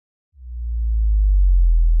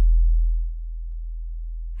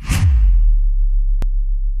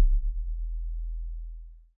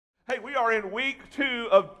are in week 2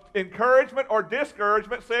 of encouragement or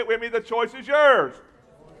discouragement. Say it with me, the choice is yours.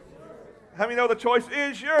 How many know the choice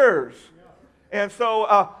is yours? And so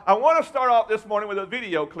I want to start off this morning with a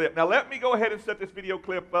video clip. Now let me go ahead and set this video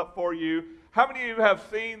clip up for you. How many of you have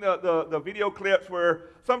seen the video clips where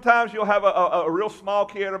sometimes you'll have a real small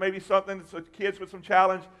kid or maybe something, so kids with some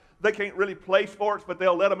challenge, they can't really play sports, but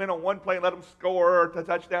they'll let them in on one play and let them score or a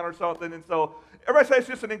touchdown or something. And so everybody says it's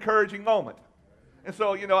just an encouraging moment. And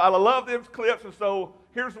so, you know, I love those clips. And so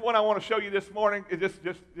here's the one I want to show you this morning. It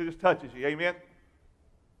just touches you. Amen?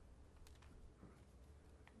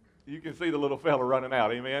 You can see the little fella running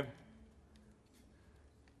out. Amen?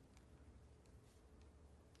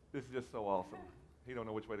 This is just so awesome. He don't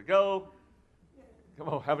know which way to go. Come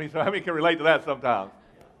on, how many can relate to that sometimes?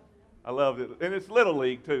 I love it. And it's Little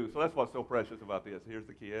League, too, so that's what's so precious about this. Here's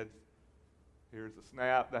the kids. Here's the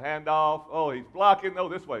snap, the handoff. Oh, he's blocking. No,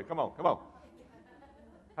 this way. Come on, come on.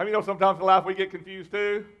 How many know sometimes in life we get confused,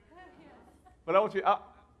 too? But I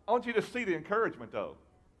want you to see the encouragement, though,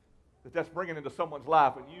 that's bringing into someone's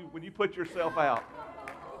life when you put yourself out.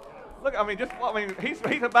 Look,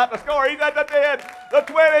 he's about to score. He's at the 10, the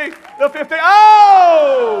 20, the 15.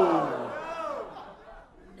 Oh!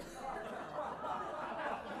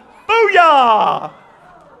 Booyah!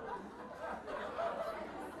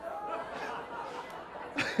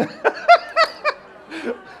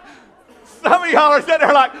 Some of y'all are sitting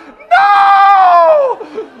there like, no!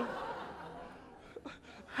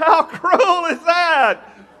 How cruel is that?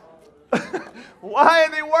 Why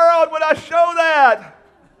in the world would I show that?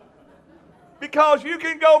 Because you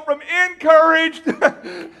can go from encouraged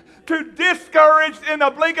to discouraged in the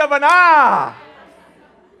blink of an eye.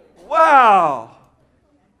 Wow.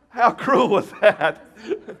 How cruel was that?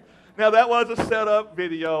 Now, that was a set-up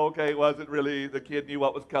video, okay? It wasn't really, the kid knew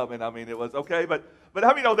what was coming. I mean, it was okay, but how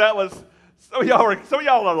many know that was, some of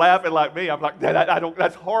y'all are laughing like me. I'm like,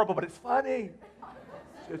 that's horrible, but it's funny.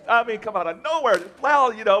 Come out of nowhere,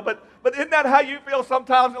 well, you know, but isn't that how you feel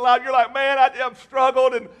sometimes in life? You're like, man, I'm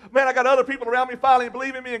struggled, and man, I got other people around me finally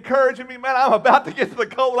believing in me, encouraging me. Man, I'm about to get to the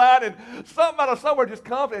goal line, and something out of somewhere just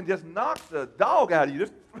comes and just knocks the dog out of you,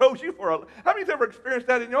 just throws you for a... How many of you ever experienced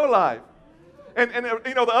that in your life? And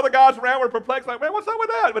you know, the other guys around were perplexed, like, man, what's up with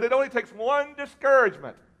that? But it only takes one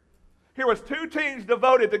discouragement. Here was 2 teams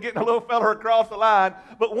devoted to getting a little fella across the line,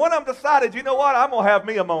 but one of them decided, you know what, I'm going to have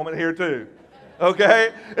me a moment here too.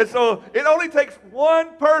 Okay? And so it only takes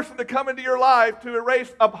one person to come into your life to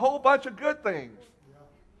erase a whole bunch of good things.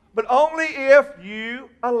 But only if you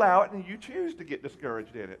allow it and you choose to get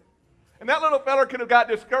discouraged in it. And that little fella could have got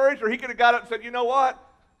discouraged, or he could have got up and said, you know what?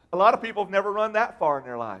 A lot of people have never run that far in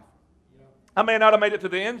their life. I may not have made it to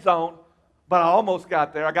the end zone, but I almost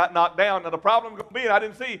got there. I got knocked down. Now the problem going to be, and I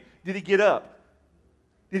didn't see, did he get up?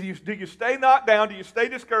 Do you stay knocked down? Do you stay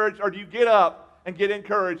discouraged? Or do you get up and get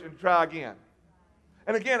encouraged and try again?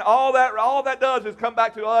 And again, all that does is come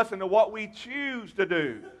back to us and to what we choose to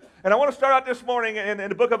do. And I want to start out this morning in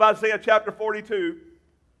the book of Isaiah chapter 42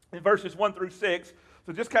 in verses 1 through 6.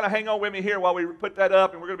 So just kind of hang on with me here while we put that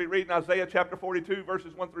up. And we're going to be reading Isaiah chapter 42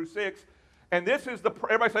 verses 1 through 6. And this is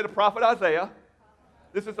everybody say the prophet Isaiah.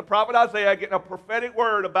 This is the prophet Isaiah getting a prophetic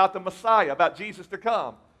word about the Messiah, about Jesus to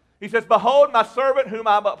come. He says, behold, my servant whom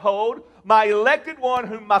I uphold, my elected one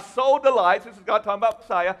whom my soul delights. This is God talking about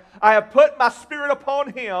Messiah. I have put my spirit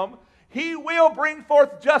upon him. He will bring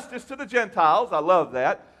forth justice to the Gentiles. I love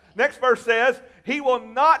that. Next verse says, he will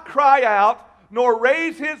not cry out, nor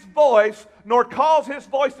raise his voice, nor cause his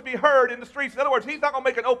voice to be heard in the streets. In other words, he's not going to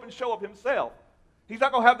make an open show of himself. He's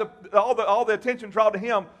not going to have all the attention drawn to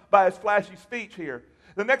him by his flashy speech here.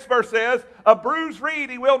 The next verse says, a bruised reed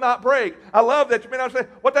he will not break. I love that. You may not say,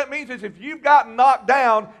 what that means is if you've gotten knocked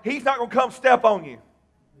down, he's not going to come step on you.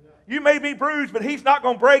 You may be bruised, but he's not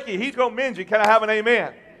going to break you. He's going to mend you. Can I have an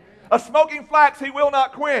amen? A smoking flax he will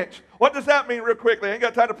not quench. What does that mean real quickly? I ain't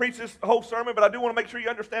got time to preach this whole sermon, but I do want to make sure you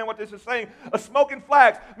understand what this is saying. A smoking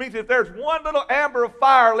flax means if there's one little amber of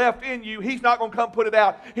fire left in you, he's not going to come put it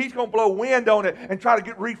out. He's going to blow wind on it and try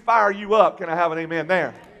to refire you up. Can I have an amen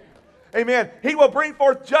there? Amen. He will bring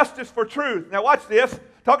forth justice for truth. Now watch this.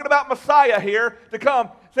 Talking about Messiah here to come.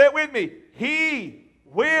 Say it with me. He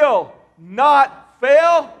will not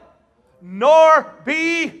fail nor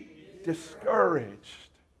be discouraged.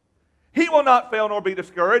 He will not fail nor be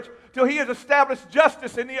discouraged till he has established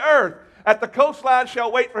justice in the earth. At the coastline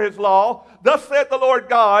shall wait for his law. Thus saith the Lord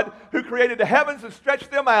God, who created the heavens and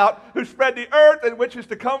stretched them out, who spread the earth and which is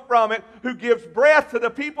to come from it, who gives breath to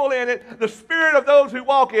the people in it, the spirit of those who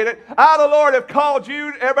walk in it. I, the Lord, have called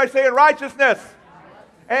you, everybody say in righteousness,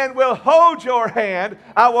 and will hold your hand.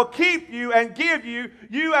 I will keep you and give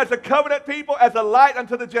you as a covenant people, as a light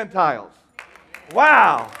unto the Gentiles.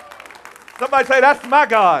 Wow. Somebody say, that's my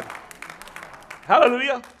God.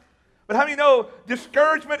 Hallelujah. But how many know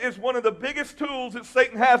discouragement is one of the biggest tools that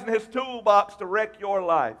Satan has in his toolbox to wreck your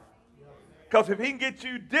life? Because if he can get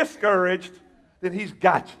you discouraged, then he's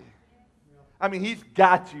got you. I mean, he's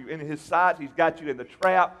got you in his sights. He's got you in the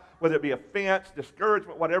trap, whether it be offense,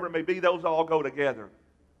 discouragement, whatever it may be. Those all go together.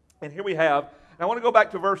 And here we have, and I want to go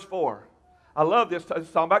back to verse 4. I love this.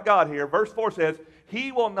 It's talking about God here. Verse 4 says,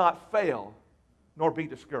 he will not fail nor be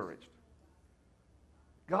discouraged.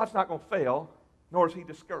 God's not going to fail, nor is he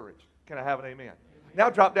discouraged. Can I have an amen?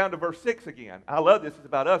 Now drop down to verse 6 again. I love this. It's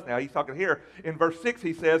about us now. He's talking here. In verse 6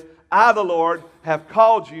 he says, I, the Lord, have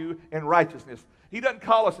called you in righteousness. He doesn't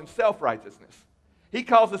call us in self-righteousness. He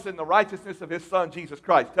calls us in the righteousness of his Son, Jesus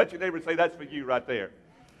Christ. Touch your neighbor and say, that's for you right there.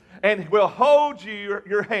 And will hold you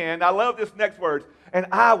your hand. I love this next word. And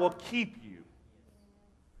I will keep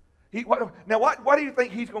you. Now, what do you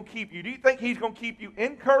think he's going to keep you? Do you think he's going to keep you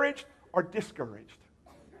encouraged or discouraged?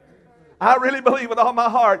 I really believe with all my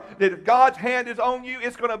heart that if God's hand is on you,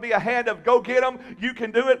 it's going to be a hand of go get them. You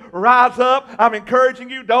can do it. Rise up. I'm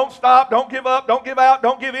encouraging you. Don't stop. Don't give up. Don't give out.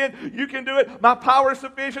 Don't give in. You can do it. My power is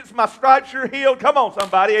sufficient. My stripes you're healed. Come on,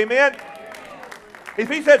 somebody. Amen. If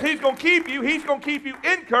he says he's going to keep you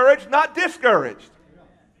encouraged, not discouraged.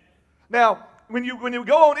 Now, when you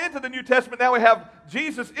go on into the New Testament, now we have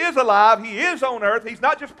Jesus is alive. He is on earth. He's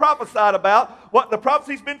not just prophesied about. What the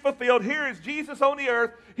prophecy's been fulfilled. Here is Jesus on the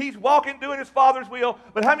earth. He's walking, doing his Father's will.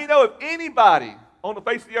 But how many know if anybody on the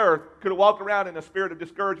face of the earth could have walked around in a spirit of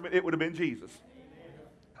discouragement, it would have been Jesus.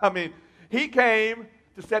 I mean, he came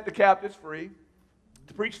to set the captives free,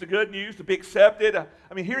 to preach the good news, to be accepted.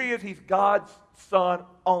 I mean, here he is. He's God's Son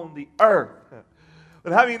on the earth.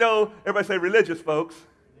 But how many know, everybody say religious folks,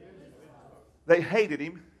 they hated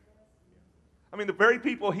him. I mean, the very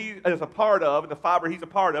people he is a part of and the fiber he's a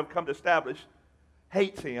part of, come to establish,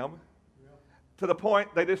 hates him to the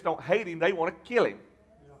point they just don't hate him, they want to kill him.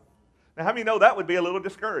 Now, how many know that would be a little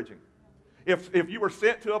discouraging? If you were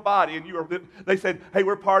sent to a body and they said, hey,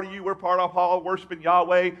 we're part of you, we're part of Paul, worshiping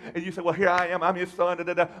Yahweh, and you said, well, here I am, I'm his son, da,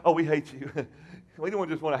 da, da. Oh, we hate you. We don't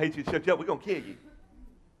just want to hate you and shut you up, we're going to kill you.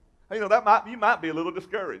 You know, you might be a little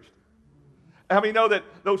discouraged. How many know that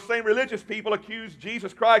those same religious people accused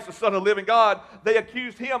Jesus Christ, the Son of the living God, they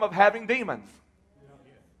accused him of having demons.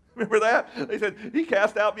 Remember that? They said, he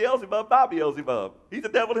cast out Beelzebub by Beelzebub. He's the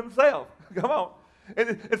devil himself. Come on.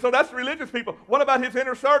 And so that's the religious people. What about his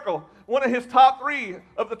inner circle? One of his top 3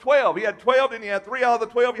 of the 12. He had 12, and he had 3 out of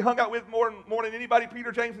the 12 he hung out with more than anybody,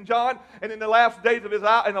 Peter, James, and John. And in the last days of in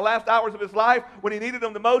the last hours of his life, when he needed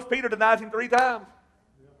them the most, Peter denies him 3 times.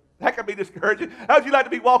 That can be discouraging. How would you like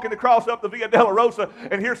to be walking across up the Via Dolorosa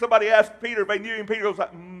and hear somebody ask Peter if they knew him? Peter was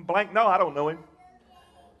like, blank, no, I don't know him.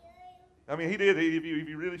 I mean, he did. If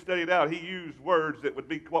you really study it out, he used words that would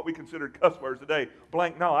be what we consider cuss words today.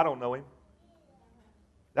 Blank, no, I don't know him.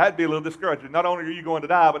 That'd be a little discouraging. Not only are you going to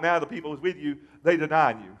die, but now the people who's with you, they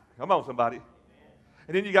deny you. Come on, somebody.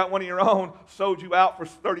 And then you got one of your own sold you out for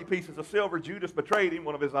 30 pieces of silver. Judas betrayed him,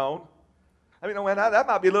 one of his own. I mean, that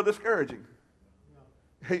might be a little discouraging.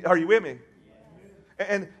 Hey, are you with me?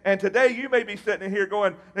 And today you may be sitting in here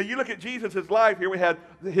going, now you look at Jesus' life here. We had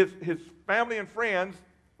his family and friends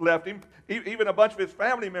left him. Even a bunch of his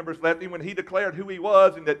family members left him when he declared who he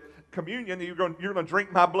was and that communion, you're going to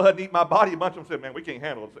drink my blood and eat my body. A bunch of them said, man, we can't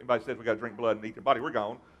handle it. Anybody says we got to drink blood and eat their body, we're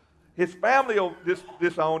gone. His family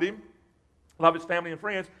disowned him. A lot of his family and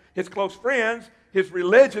friends. His close friends, his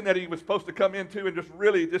religion that he was supposed to come into and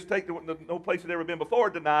just take to no place had ever been before,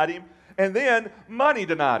 denied him. And then money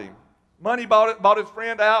denied him. Money bought his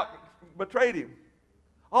friend out, betrayed him.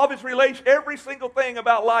 All of his relations, every single thing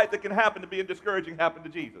about life that can happen to be discouraging happened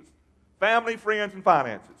to Jesus. Family, friends, and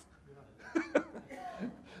finances.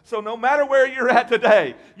 So no matter where you're at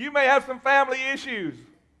today, you may have some family issues.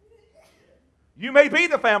 You may be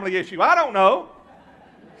the family issue. I don't know.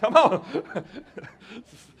 Come on.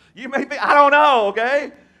 You may be, I don't know,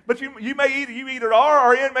 okay? But you either are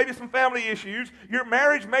or in maybe some family issues. Your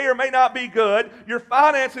marriage may or may not be good. Your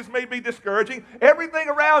finances may be discouraging. Everything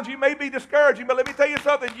around you may be discouraging. But let me tell you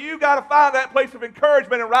something. You got to find that place of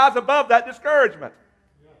encouragement and rise above that discouragement.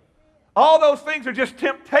 All those things are just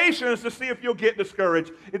temptations to see if you'll get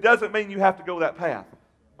discouraged. It doesn't mean you have to go that path.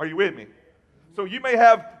 Are you with me? So you may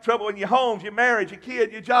have trouble in your homes, your marriage, your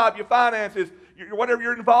kid, your job, your finances, whatever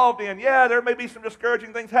you're involved in. Yeah, there may be some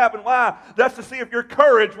discouraging things happen. Why? That's to see if your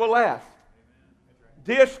courage will last.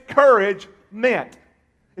 Discouragement.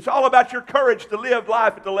 It's all about your courage to live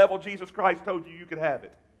life at the level Jesus Christ told you you could have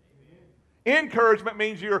it. Encouragement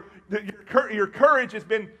means your courage has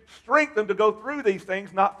been strengthened to go through these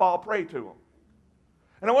things, not fall prey to them.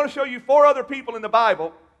 And I want to show you 4 other people in the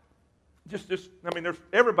Bible. There's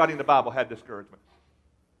everybody in the Bible had discouragement.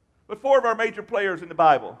 But 4 of our major players in the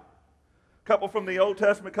Bible. A couple from the Old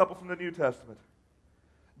Testament, a couple from the New Testament.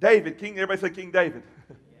 David, everybody say King David.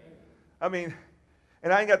 And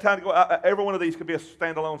I ain't got time to go, every one of these could be a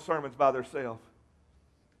standalone sermons by themselves.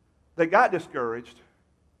 They got discouraged.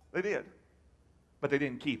 They did. But they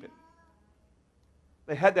didn't keep it.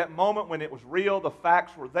 They had that moment when it was real, the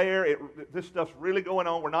facts were there, this stuff's really going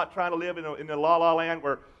on. We're not trying to live in a la-la land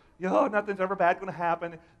where, nothing's ever bad going to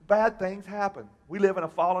happen. Bad things happen. We live in a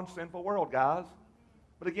fallen, sinful world, guys.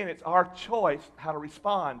 But again, it's our choice how to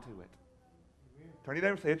respond to it. Turn to your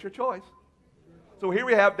neighbor and say, it's your choice. So here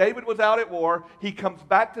we have, David was out at war. He comes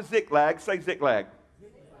back to Ziklag. Say Ziklag.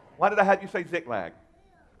 Why did I have you say Ziklag?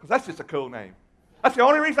 Because that's just a cool name. That's the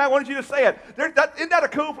only reason I wanted you to say it. Isn't that a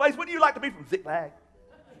cool place? Wouldn't you like to be from Ziklag?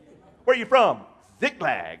 Where are you from?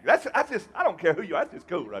 Ziklag. I don't care who you are. That's just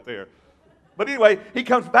cool right there. But anyway, he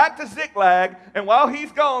comes back to Ziklag, and while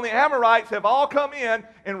he's gone, the Amorites have all come in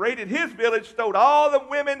and raided his village, stole all the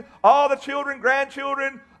women, all the children,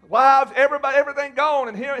 grandchildren, wives, everything gone.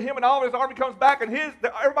 And him and all of his army comes back, and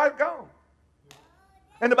everybody's gone.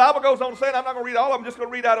 And the Bible goes on to say, and I'm not going to read all of them, I'm just going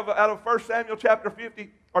to read out of 1 Samuel chapter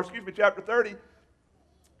 30.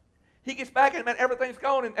 He gets back and everything's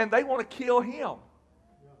gone, and they want to kill him.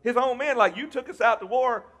 His own men, like, you took us out to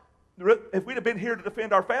war. If we'd have been here to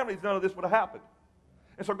defend our families, none of this would have happened.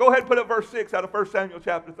 And so go ahead and put up verse 6 out of 1 Samuel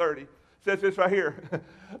chapter 30. It says this right here.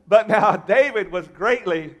 But now David was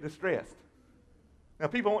greatly distressed. Now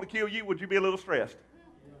people want to kill you. Would you be a little stressed?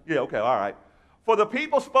 Yeah, okay, all right. For the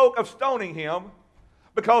people spoke of stoning him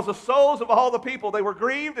because the souls of all the people, they were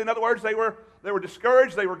grieved. In other words, they were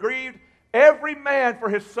discouraged. They were grieved. Every man for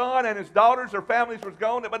his son and his daughters, their families was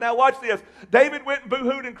gone. But now watch this. David went and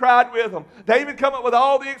boo-hooed and cried with them. David come up with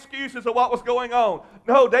all the excuses of what was going on.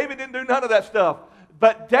 No, David didn't do none of that stuff.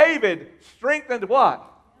 But David strengthened what?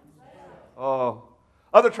 Oh.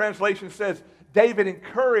 Other translation says David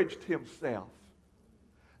encouraged himself.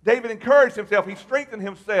 David encouraged himself. He strengthened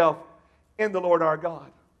himself in the Lord our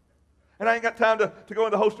God. And I ain't got time to go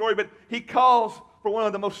into the whole story, but he calls for one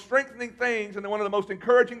of the most strengthening things and one of the most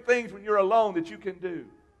encouraging things when you're alone that you can do.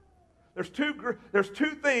 There's three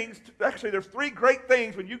great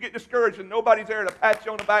things when you get discouraged and nobody's there to pat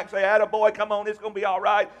you on the back and say, attaboy, come on, it's going to be all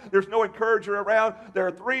right. There's no encourager around. There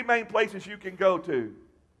are 3 main places you can go to.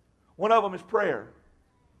 One of them is prayer.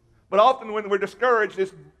 But often when we're discouraged,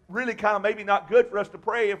 it's really kind of maybe not good for us to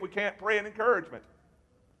pray if we can't pray in encouragement.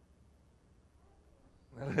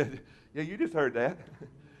 Yeah, you just heard that.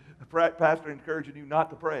 The pastor encouraging you not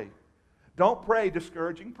to pray. Don't pray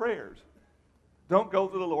discouraging prayers. Don't go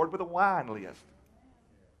to the Lord with a whine list.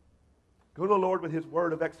 Go to the Lord with his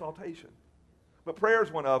word of exaltation. But prayer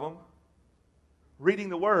is one of them. Reading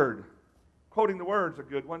the word. Quoting the word is a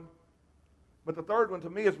good one. But the third one to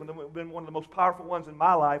me has been one of the most powerful ones in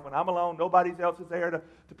my life. When I'm alone, nobody else is there to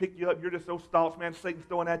pick you up. You're just those thoughts, man. Satan's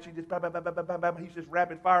throwing at you. Just bam, bam, bam, bam, bam, bam. He's just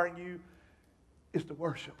rapid firing you. It's to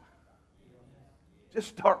worship. Just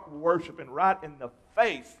start worshiping right in the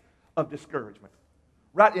face of discouragement.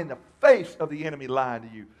 Right in the face of the enemy lying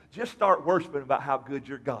to you. Just start worshiping about how good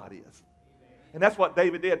your God is. And that's what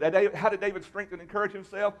David did. How did David strengthen and encourage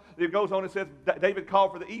himself? It goes on and says, David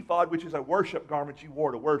called for the ephod, which is a worship garment you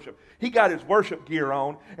wore to worship. He got his worship gear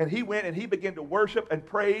on, and he went and he began to worship and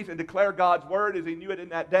praise and declare God's word as he knew it in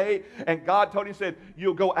that day. And God told him, he said,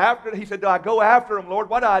 you'll go after it. He said, do I go after him, Lord?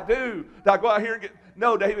 What do I do? Do I go out here and get...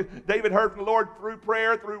 No, David heard from the Lord through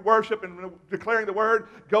prayer, through worship, and declaring the word.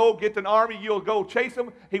 Go get an army. You'll go chase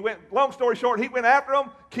them. He went, long story short, he went after them,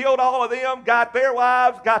 killed all of them, got their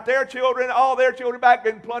wives, got their children, all their children back,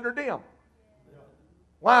 and plundered them.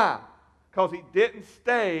 Why? Because he didn't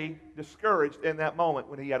stay discouraged in that moment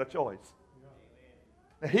when he had a choice.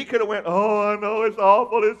 Now, he could have went, oh, I know it's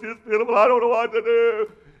awful, it's just pitiful, I don't know what to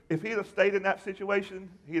do. If he'd have stayed in that situation,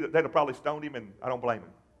 they'd have probably stoned him, and I don't blame him.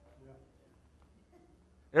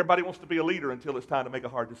 Everybody wants to be a leader until it's time to make a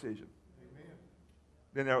hard decision.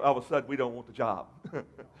 Amen. Then all of a sudden, we don't want the job.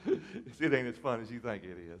 It ain't as fun as you think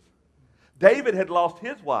it is. David had lost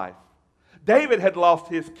his wife. David had lost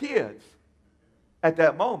his kids at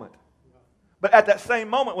that moment. But at that same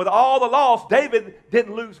moment, with all the loss, David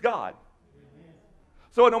didn't lose God.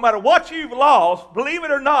 So no matter what you've lost, believe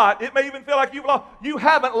it or not, it may even feel like you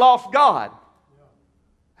haven't lost God.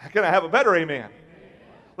 Can I have a better amen?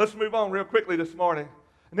 Let's move on real quickly this morning.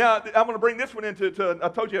 Now, I'm going to bring this one into I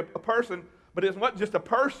told you a person, but it wasn't just a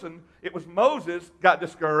person. It was Moses got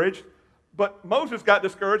discouraged. But Moses got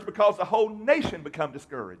discouraged because the whole nation became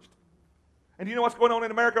discouraged. And do you know what's going on in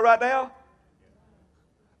America right now?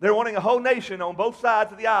 They're wanting a whole nation on both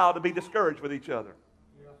sides of the aisle to be discouraged with each other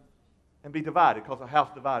and be divided, because a house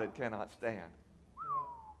divided cannot stand.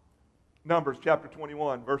 Numbers chapter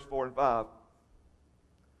 21, verse 4 and 5.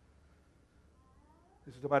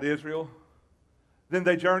 This is about Israel. Then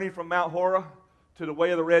they journeyed from Mount Horah to the way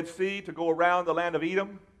of the Red Sea to go around the land of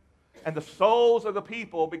Edom. And the souls of the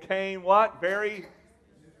people became what? Very,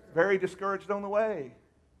 very discouraged on the way.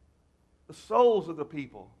 The souls of the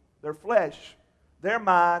people, their flesh, their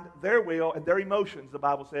mind, their will, and their emotions, the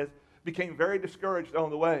Bible says, became very discouraged on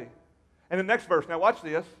the way. And the next verse, now watch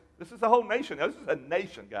this. This is the whole nation. Now, this is a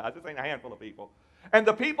nation, guys. This ain't a handful of people. And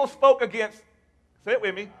the people spoke against, say it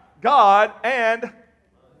with me, God and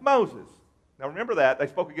Moses. Now remember that. They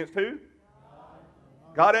spoke against who?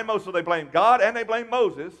 God and Moses. So they blamed God and they blamed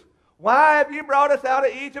Moses. Why have you brought us out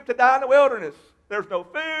of Egypt to die in the wilderness? There's no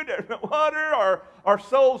food, there's no water. Our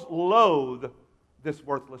souls loathe this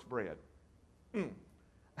worthless bread. And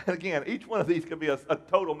again, each one of these could be a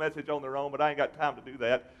total message on their own, but I ain't got time to do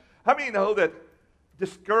that. How many know that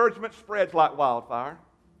discouragement spreads like wildfire?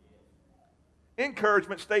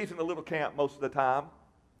 Encouragement stays in the little camp most of the time.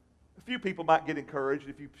 A few people might get encouraged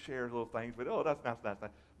if you share little things, but oh, that's nice.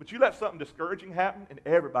 But you let something discouraging happen, and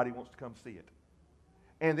everybody wants to come see it.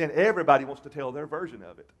 And then everybody wants to tell their version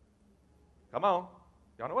of it. Come on.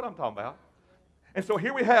 Y'all know what I'm talking about. And so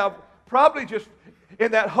here we have probably just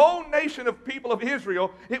in that whole nation of people of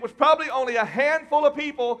Israel, it was probably only a handful of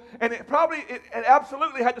people, and it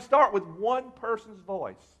absolutely had to start with one person's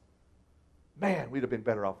voice. Man, we'd have been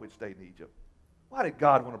better off if we'd stayed in Egypt. Why did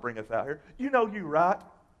God want to bring us out here? You know you're right.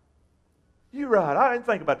 You're right. I didn't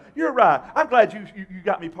think about it. You're right. I'm glad you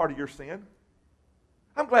got me part of your sin.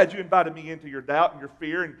 I'm glad you invited me into your doubt and your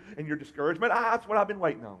fear and your discouragement. That's what I've been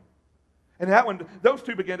waiting on. And that one, those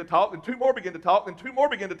two began to talk, and two more began to talk, and two more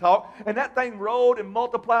began to talk, and that thing rolled and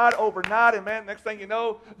multiplied overnight, and man, next thing you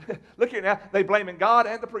know, look here now, they blaming God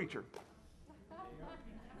and the preacher.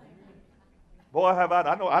 Boy,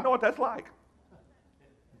 I know what that's like.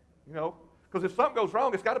 You know, because if something goes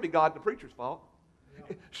wrong, it's got to be God and the preacher's fault.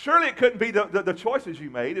 Surely it couldn't be the choices you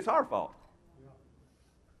made. It's our fault.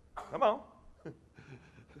 Come on.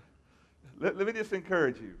 Let me just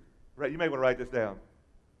encourage you. You may want to write this down.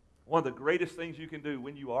 One of the greatest things you can do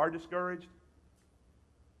when you are discouraged,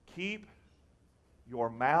 keep your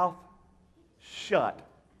mouth shut.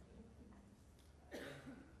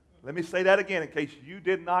 Let me say that again in case you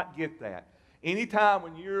did not get that. Anytime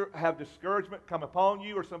when you have discouragement come upon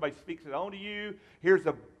you or somebody speaks it onto you, here's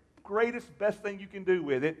the greatest, best thing you can do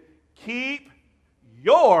with it. Keep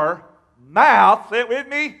your mouth, say it with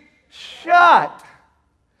me, shut.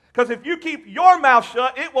 Because if you keep your mouth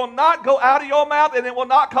shut, it will not go out of your mouth and it will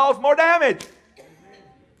not cause more damage.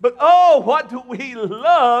 But oh, what do we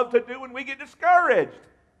love to do when we get discouraged?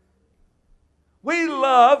 We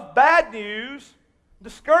love bad news,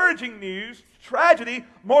 discouraging news, tragedy,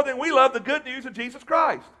 more than we love the good news of Jesus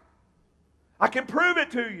Christ. I can prove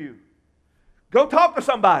it to you. Go talk to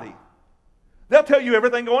somebody. They'll tell you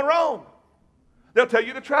everything going wrong. They'll tell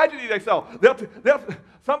you the tragedy they saw.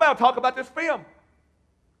 Somebody will talk about this film.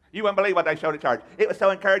 You wouldn't believe what they showed at church. It was so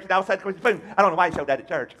encouraging. All of a sudden, boom, I don't know why he showed that at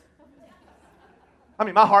church. I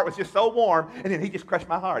mean, my heart was just so warm, and then he just crushed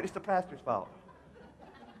my heart. It's the pastor's fault.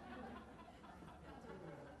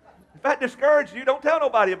 If that discouraged you, don't tell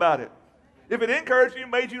nobody about it. If it encouraged you,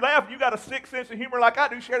 made you laugh, you got a sick sense of humor like I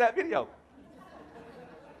do, share that video.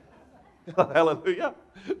 Hallelujah.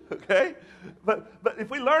 Okay? But if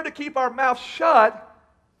we learn to keep our mouth shut,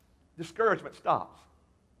 discouragement stops.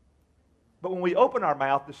 But when we open our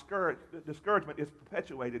mouth, discouragement is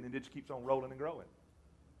perpetuated and it just keeps on rolling and growing.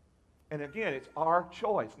 And again, it's our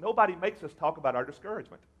choice. Nobody makes us talk about our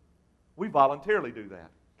discouragement. We voluntarily do that.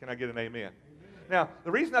 Can I get an amen? Amen. Now, the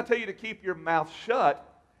reason I tell you to keep your mouth shut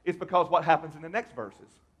is because what happens in the next verses.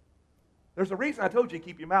 There's a reason I told you to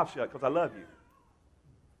keep your mouth shut, because I love you.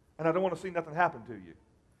 And I don't want to see nothing happen to you.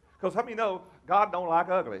 Because how many know God don't like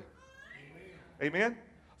ugly? Amen? Amen?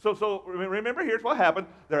 So remember, here's what happened.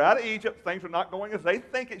 They're out of Egypt. Things are not going as they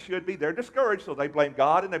think it should be. They're discouraged, so they blame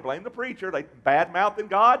God and they blame the preacher. They bad-mouthing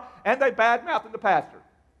God and they bad-mouthing the pastor.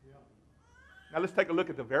 Yeah. Now let's take a look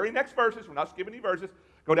at the very next verses. We're not skipping any verses.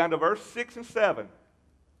 Go down to verse 6 and 7.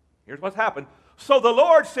 Here's what's happened. So the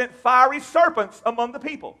Lord sent fiery serpents among the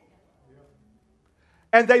people.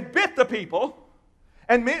 Yeah. And they bit the people,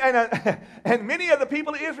 and many of the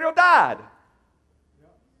people of Israel died.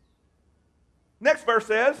 Next verse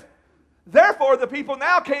says, therefore the people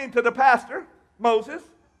now came to the pastor, Moses,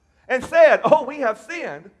 and said, oh, we have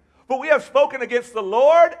sinned, For we have spoken against the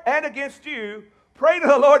Lord and against you. Pray to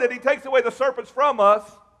the Lord that he takes away the serpents from us.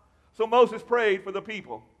 So Moses prayed for the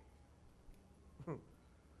people.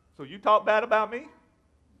 So you talk bad about me?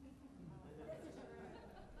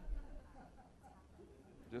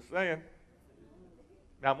 Just saying.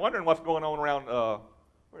 Now I'm wondering what's going on around,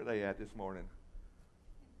 where are they at this morning?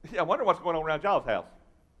 Yeah, I'm wondering what's going on around y'all's house.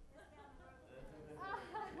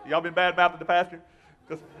 Y'all been bad-mouthing the pastor?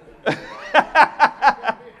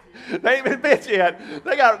 They ain't been bit yet.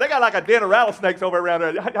 They got like a den of rattlesnakes over around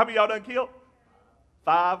there. How many of y'all done killed?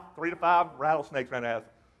 3 to 5 rattlesnakes around the house.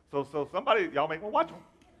 So somebody, y'all may want to watch them.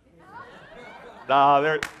 Nah,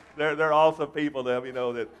 they're awesome people,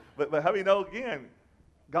 that but how many know again?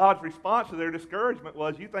 God's response to their discouragement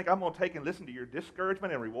was, you think I'm going to take and listen to your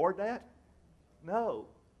discouragement and reward that? No.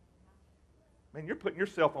 Man, you're putting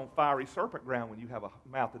yourself on fiery serpent ground when you have a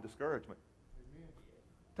mouth of discouragement. Amen.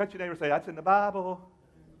 Touch your neighbor and say, that's in the Bible.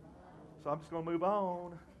 So I'm just going to move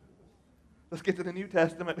on. Let's get to the New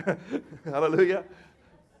Testament. Hallelujah.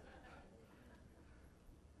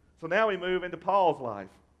 So now we move into Paul's life.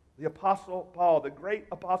 The Apostle Paul, the great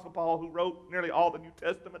Apostle Paul, who wrote nearly all the New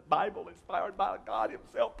Testament Bible inspired by God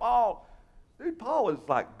himself. Paul was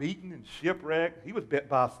like beaten and shipwrecked. He was bit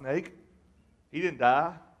by a snake. He didn't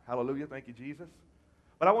die. Hallelujah. Thank you, Jesus.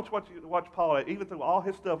 But I want you to watch Paul, even through all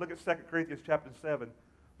his stuff. Look at 2 Corinthians chapter 7,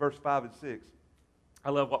 verse 5 and 6. I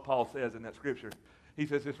love what Paul says in that scripture. He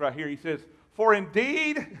says this right here. He says, for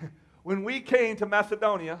indeed, when we came to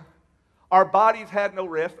Macedonia, our bodies had no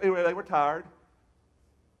rest. They were tired.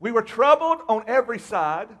 We were troubled on every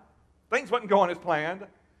side. Things wasn't going as planned.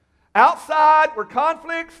 Outside were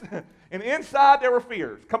conflicts, and inside there were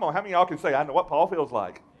fears. Come on, how many of y'all can say, I know what Paul feels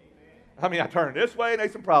like? I mean, I turned this way, and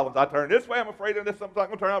there's some problems. I turned this way, I'm afraid of this, something's not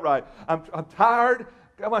going to turn out right. I'm tired.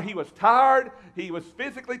 Come on, he was tired. He was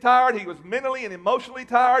physically tired. He was mentally and emotionally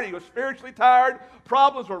tired. He was spiritually tired.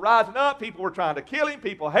 Problems were rising up. People were trying to kill him.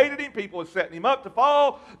 People hated him. People were setting him up to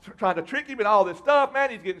fall, trying to trick him and all this stuff.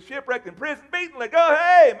 Man, he's getting shipwrecked in prison, beaten. Like, oh,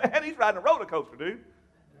 hey, man, he's riding a roller coaster, dude.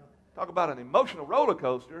 Talk about an emotional roller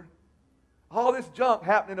coaster. All this junk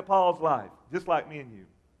happening to Paul's life, just like me and you.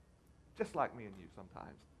 Just like me and you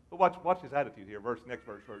sometimes. But watch his attitude here. Next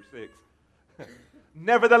verse, verse 6.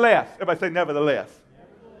 Nevertheless. Everybody say nevertheless.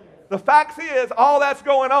 The fact is, all that's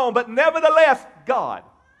going on, but nevertheless, God.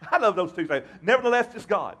 I love those two things. Nevertheless, just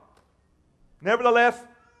God. Nevertheless,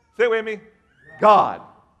 say it with me, God,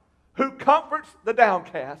 who comforts the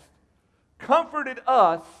downcast, comforted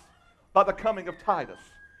us by the coming of Titus.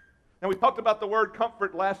 Now, we talked about the word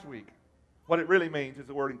comfort last week. What it really means is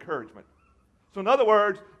the word encouragement. So in other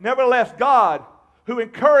words, nevertheless, God, who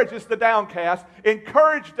encourages the downcast,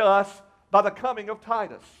 encouraged us by the coming of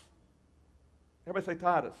Titus. Everybody say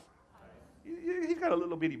Titus. He's got a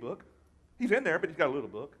little bitty book. He's in there, but he's got a little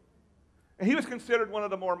book. And he was considered one of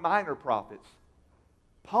the more minor prophets.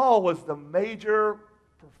 Paul was the major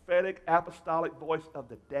prophetic apostolic voice of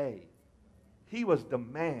the day. He was the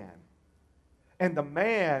man. And the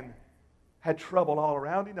man had trouble all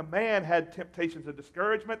around him. The man had temptations and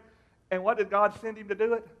discouragement. And what did God send him to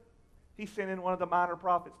do it? He sent in one of the minor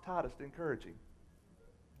prophets, Titus, to encourage him.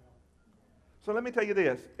 So let me tell you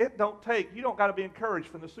this. You don't got to be encouraged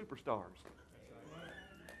from the superstars.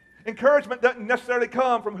 Encouragement doesn't necessarily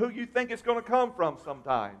come from who you think it's going to come from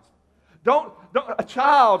sometimes. A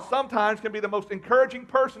child sometimes can be the most encouraging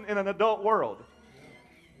person in an adult world.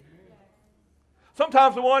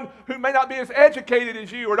 Sometimes the one who may not be as educated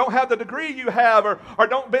as you or don't have the degree you have or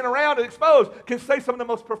don't been around and exposed can say some of the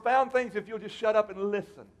most profound things if you'll just shut up and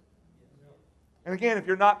listen. And again, if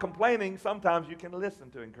you're not complaining, sometimes you can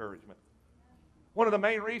listen to encouragement. One of the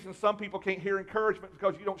main reasons some people can't hear encouragement is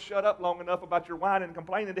because you don't shut up long enough about your whining and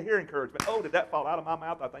complaining to hear encouragement. Oh, did that fall out of my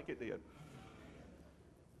mouth? I think it did.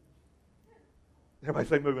 Everybody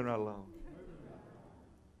say moving right along.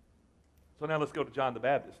 So now let's go to John the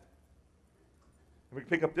Baptist. We can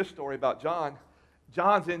pick up this story about John.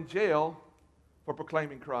 John's in jail for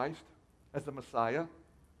proclaiming Christ as the Messiah.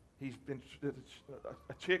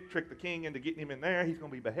 A chick tricked the king into getting him in there. He's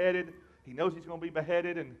going to be beheaded. He knows he's going to be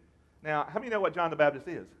beheaded. And now, how many know what John the Baptist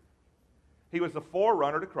is? He was the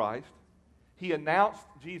forerunner to Christ. He announced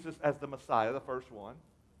Jesus as the Messiah, the first one.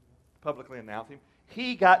 Publicly announced him.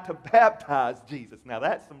 He got to baptize Jesus. Now,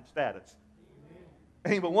 that's some status.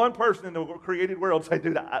 Ain't but one person in the created world say,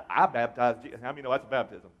 dude, I baptized Jesus. How many know that's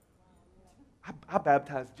baptism? I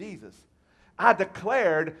baptized Jesus. I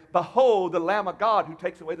declared, behold, the Lamb of God who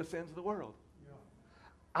takes away the sins of the world.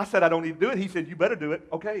 I said, I don't need to do it. He said, you better do it.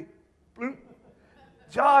 Okay.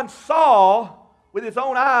 John saw with his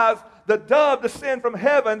own eyes the dove descend from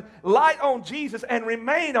heaven, light on Jesus, and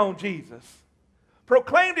remain on Jesus.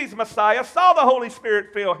 proclaimed he's Messiah, saw the Holy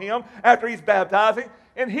Spirit fill him after he's baptizing.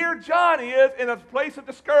 And here John is in a place of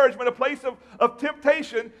discouragement, a place of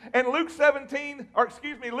temptation. And Luke 7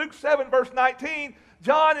 verse 19,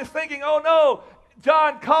 John is thinking, oh no,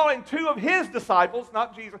 John calling two of his disciples,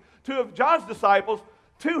 not Jesus, two of John's disciples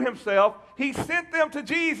to himself. He sent them to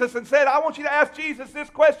Jesus and said, I want you to ask Jesus this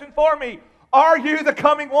question for me. Are you the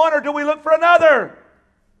coming one, or do we look for another?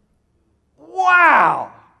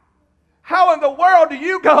 Wow! How in the world do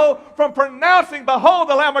you go from pronouncing, behold,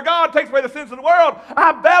 the Lamb of God takes away the sins of the world?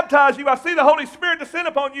 I baptize you. I see the Holy Spirit descend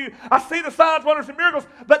upon you. I see the signs, wonders, and miracles.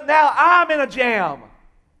 But now I'm in a jam.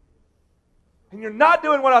 And you're not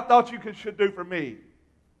doing what I thought you should do for me.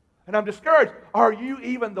 And I'm discouraged. Are you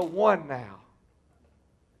even the one now?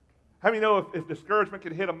 How many know if discouragement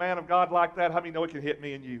can hit a man of God like that, how many know it can hit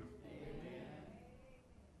me and you?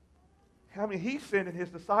 I mean, he's sending his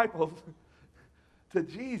disciples to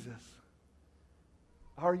Jesus.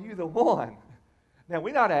 Are you the one? Now,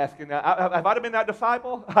 we're not asking. Now, if I'd have been that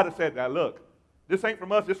disciple, I'd have said, now, look, this ain't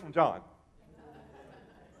from us, this is from John.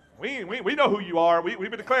 We know who you are. We've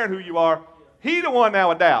been declaring who you are. He the one now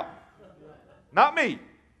with doubt. Not me.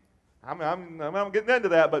 I'm not getting into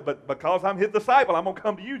that, but because I'm his disciple, I'm going to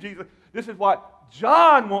come to you, Jesus. This is what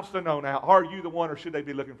John wants to know now. Are you the one, or should they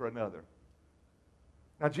be looking for another?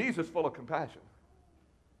 Now, Jesus is full of compassion.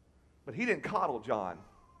 But he didn't coddle John.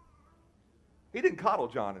 He didn't coddle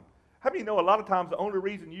John. And how many know a lot of times the only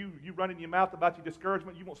reason you run in your mouth about your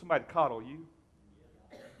discouragement, you want somebody to coddle you?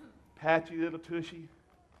 Pat you, little tushy.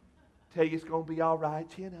 Tell you it's going to be all right.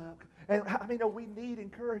 Chin up. And I mean, we need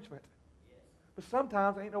encouragement. But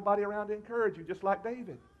sometimes there ain't nobody around to encourage you, just like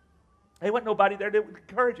David. There wasn't nobody there to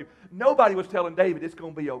encourage you. Nobody was telling David it's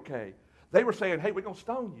going to be okay. They were saying, hey, we're going to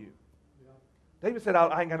stone you. David said,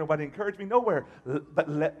 I ain't got nobody to encourage me nowhere, but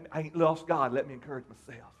I ain't lost God. Let me encourage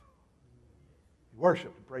myself. He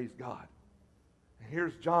worshiped and praised God. And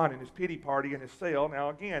here's John in his pity party in his cell. Now,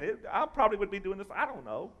 again, I probably would be doing this. I don't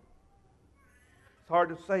know. It's hard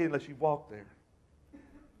to say unless you walk there.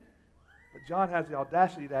 But John has the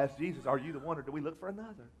audacity to ask Jesus, are you the one, or do we look for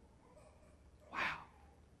another? Wow.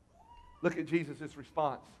 Look at Jesus'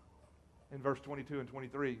 response in verse 22 and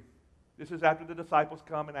 23. This is after the disciples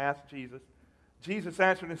come and ask Jesus. Jesus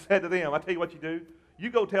answered and said to them, I tell you what you do. You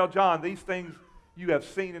go tell John these things you have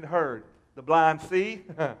seen and heard. The blind see,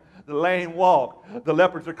 the lame walk, the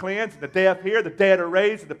lepers are cleansed, the deaf hear, the dead are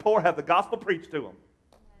raised, and the poor have the gospel preached to them.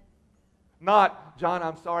 Not, John,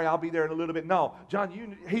 I'm sorry, I'll be there in a little bit. No,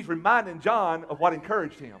 John, he's reminding John of what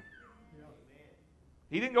encouraged him.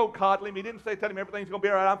 He didn't go coddle him. He didn't tell him everything's going to be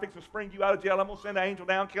all right. I'm fixing to spring you out of jail. I'm going to send an angel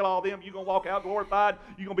down, kill all them. You're going to walk out glorified.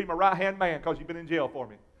 You're going to be my right-hand man because you've been in jail for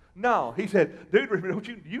me. No, he said, dude, don't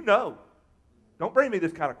you know. Don't bring me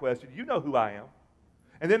this kind of question. You know who I am.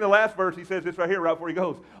 And then the last verse, he says this right here, right before he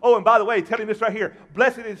goes. Oh, and by the way, tell him this right here.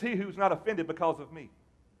 Blessed is he who's not offended because of me.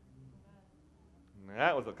 And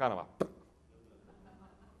that was a kind of a...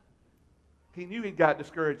 He knew he got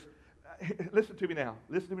discouraged. Listen to me now.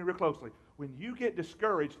 Listen to me real closely. When you get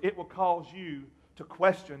discouraged, it will cause you to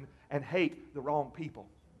question and hate the wrong people.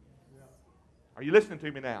 Are you listening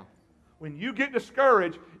to me now? When you get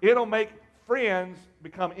discouraged, it'll make friends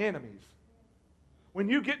become enemies. When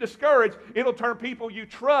you get discouraged, it'll turn people you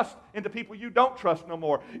trust into people you don't trust no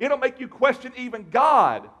more. It'll make you question even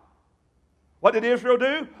God. What did Israel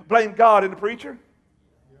do? Blame God in the preacher.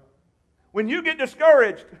 When you get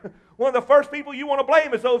discouraged, one of the first people you want to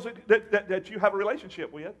blame is those that you have a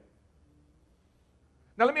relationship with.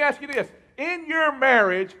 Now let me ask you this. In your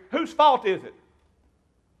marriage, whose fault is it?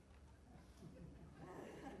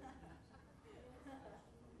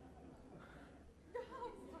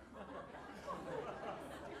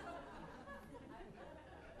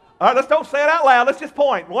 All right, let's don't say it out loud. Let's just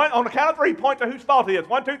point. One, on the count of three, point to whose fault it is.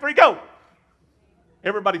 1, 2, 3, go.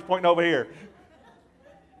 Everybody's pointing over here.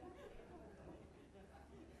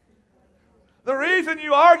 The reason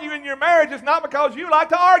you argue in your marriage is not because you like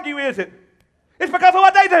to argue, is it? It's because of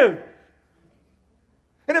what they do.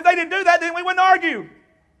 And if they didn't do that, then we wouldn't argue.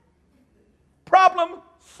 Problem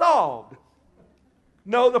solved.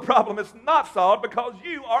 No, the problem is not solved because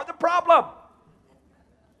you are the problem.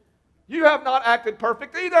 You have not acted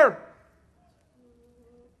perfect either.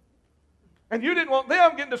 And you didn't want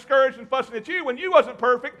them getting discouraged and fussing at you when you wasn't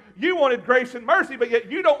perfect. You wanted grace and mercy, but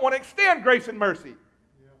yet you don't want to extend grace and mercy.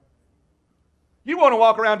 You want to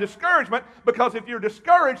walk around discouragement because if you're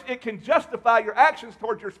discouraged, it can justify your actions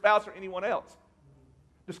towards your spouse or anyone else.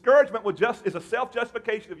 Discouragement is a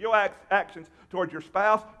self-justification of your actions towards your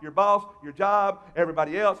spouse, your boss, your job,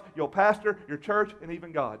 everybody else, your pastor, your church, and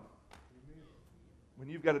even God. When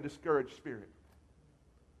you've got a discouraged spirit.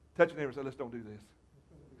 Touch your neighbor and say, let's don't do this.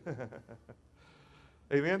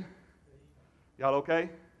 Amen? Y'all okay?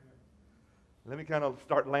 Let me kind of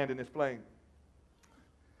start landing this plane.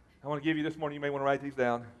 I want to give you this morning, you may want to write these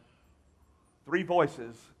down. 3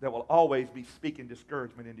 voices that will always be speaking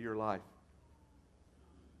discouragement into your life.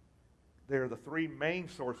 They are the 3 main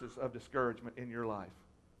sources of discouragement in your life.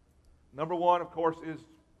 Number 1, of course, is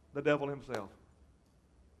the devil himself.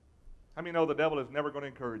 How many know the devil is never going to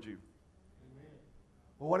encourage you? Amen.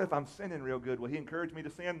 Well, what if I'm sinning real good? Will he encourage me to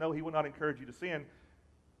sin? No, he will not encourage you to sin.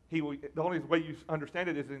 The only way you understand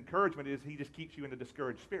it is encouragement is he just keeps you in a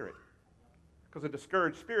discouraged spirit. Because a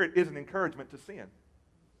discouraged spirit is an encouragement to sin.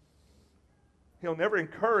 He'll never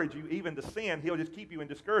encourage you even to sin. He'll just keep you in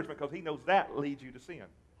discouragement because he knows that leads you to sin.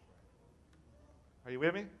 Are you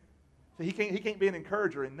with me? So he can't be an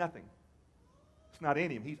encourager in nothing. It's not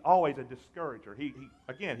in him. He's always a discourager. He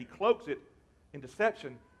cloaks it in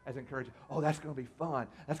deception as encouraging. Oh, that's going to be fun.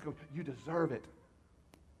 You deserve it.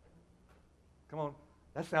 Come on.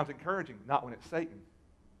 That sounds encouraging, not when it's Satan.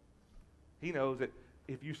 He knows that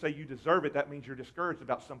if you say you deserve it, that means you're discouraged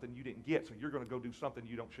about something you didn't get, so you're going to go do something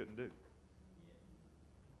you shouldn't do.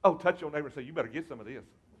 Oh, touch your neighbor and say, you better get some of this.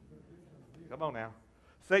 Come on now.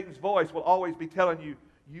 Satan's voice will always be telling you,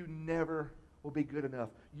 you never will be good enough.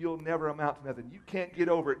 You'll never amount to nothing. You can't get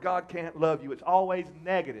over it. God can't love you. It's always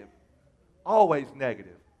negative. Always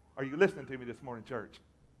negative. Are you listening to me this morning, church?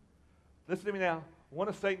 Listen to me now. One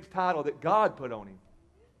of Satan's titles that God put on him.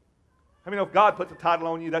 How many know if God puts a title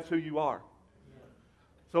on you, that's who you are?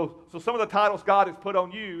 So some of the titles God has put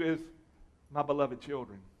on you is my beloved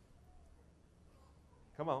children.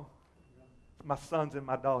 Come on. My sons and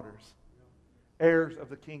my daughters. Heirs of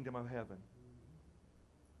the kingdom of heaven.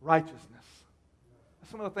 Righteousness.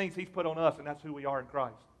 That's some of the things he's put on us, and that's who we are in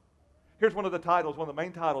Christ. Here's one of the titles, one of the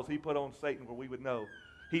main titles he put on Satan where we would know.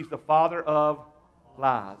 He's the father of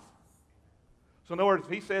lies. So in other words,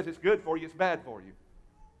 if he says it's good for you, it's bad for you.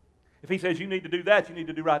 If he says you need to do that, you need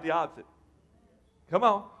to do right the opposite. Come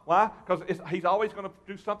on. Why? Because he's always going to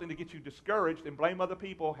do something to get you discouraged and blame other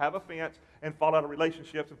people, have offense, and fall out of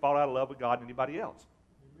relationships and fall out of love with God and anybody else.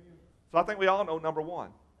 Amen. So I think we all know number 1.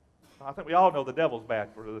 I think we all know the devil's bad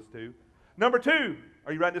for this too. Number 2,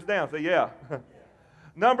 are you writing this down? Say yeah.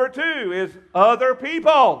 Number 2 is other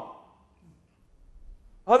people.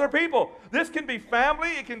 Other people. This can be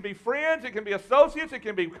family, it can be friends, it can be associates, it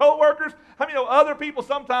can be co-workers. How many know other people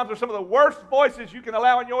sometimes are some of the worst voices you can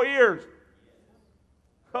allow in your ears?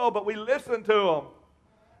 Oh, but we listen to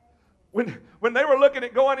them. When they were looking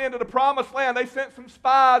at going into the promised land, they sent some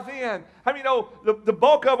spies in. How many know the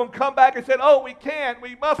bulk of them come back and said, oh, we can't,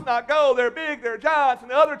 we must not go, they're big, they're giants.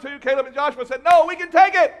 And the other 2, Caleb and Joshua, said, no, we can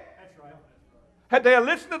take it. Had they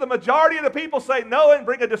listened to the majority of the people say no and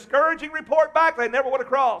bring a discouraging report back, they never would have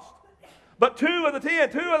crossed. But 2 of the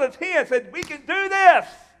 10 said, we can do this.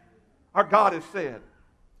 Our God has said.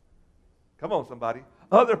 Come on, somebody.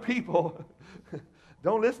 Other people,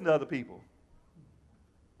 don't listen to other people.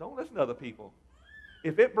 Don't listen to other people.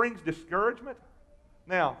 If it brings discouragement,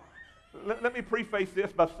 now, let me preface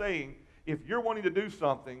this by saying, if you're wanting to do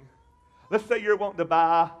something, let's say you're wanting to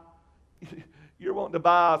buy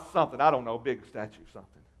something, I don't know, a big statue,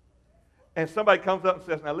 something. And somebody comes up and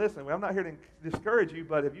says, now listen, I'm not here to discourage you,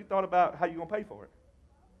 but have you thought about how you're going to pay for it?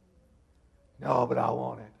 No, but I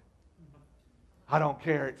want it. I don't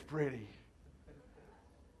care, it's pretty.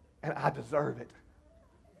 And I deserve it.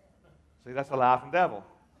 See, that's a lie from the devil.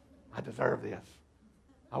 I deserve this.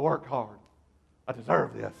 I work hard. I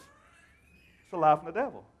deserve this. It's a lie from the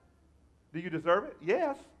devil. Do you deserve it?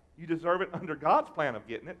 Yes. You deserve it under God's plan of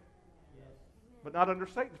getting it. But not under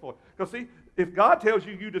Satan's plan. Because see, if God tells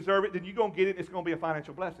you you deserve it, then you're going to get it, it's going to be a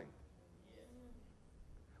financial blessing.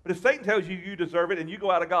 But if Satan tells you you deserve it and you go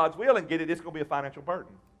out of God's will and get it, it's going to be a financial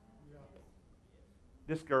burden.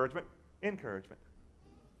 Discouragement, encouragement.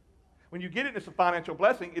 When you get it, it's a financial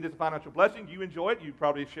blessing. It is a financial blessing. You enjoy it. You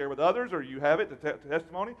probably share with others or you have it, the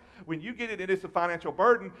testimony. When you get it, it is a financial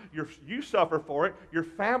burden. You suffer for it. Your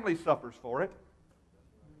family suffers for it.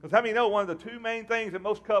 Because how many know one of the 2 main things that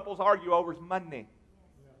most couples argue over is money?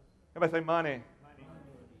 Everybody say money.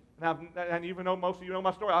 And even though most of you know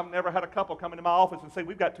my story, I've never had a couple come into my office and say,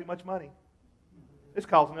 we've got too much money. It's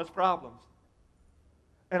causing us problems.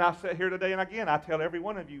 And I sit here today, and again, I tell every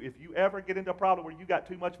one of you, if you ever get into a problem where you got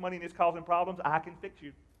too much money and it's causing problems, I can fix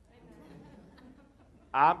you.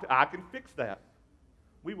 I can fix that.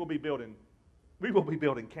 We will be building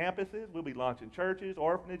campuses. We'll be launching churches,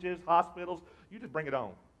 orphanages, hospitals. You just bring it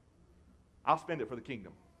on. I'll spend it for the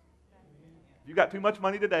kingdom. If you got too much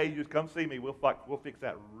money today, you just come see me. We'll fix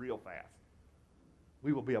that real fast.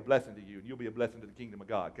 We will be a blessing to you, and you'll be a blessing to the kingdom of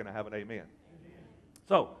God. Can I have an amen?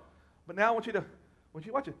 So, but now I want you When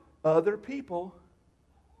you watch it, other people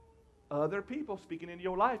speaking into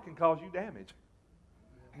your life can cause you damage.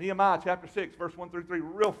 Nehemiah chapter 6, verse 1 through 3,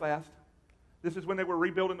 real fast. This is when they were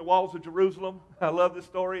rebuilding the walls of Jerusalem. I love this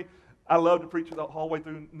story. I love to preach the whole way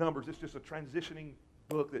through Numbers. It's just a transitioning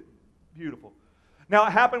book that's beautiful. Now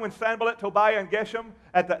it happened when Sanballat, Tobiah, and Geshem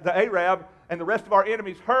at the Arab and the rest of our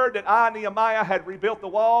enemies heard that I, Nehemiah, had rebuilt the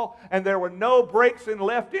wall and there were no breaks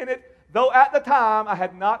left in it, though at the time I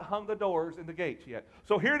had not hung the doors and the gates yet.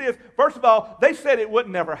 So here it is. First of all, they said it would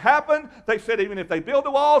never happen. They said even if they build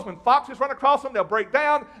the walls, when foxes run across them, they'll break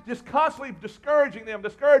down, just constantly discouraging them,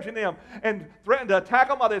 and threatened to attack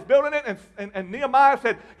them while they're building it. And Nehemiah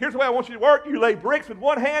said, here's the way I want you to work. You lay bricks with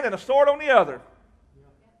one hand and a sword on the other.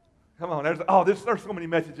 Come on, there's so many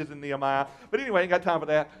messages in Nehemiah. But anyway, ain't got time for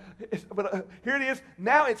that. Here it is.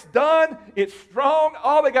 Now it's done. It's strong.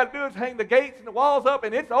 All they got to do is hang the gates and the walls up,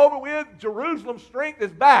 and it's over with. Jerusalem's strength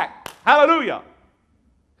is back. Hallelujah.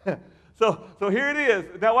 So here it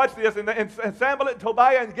is. Now watch this. And Sanballat,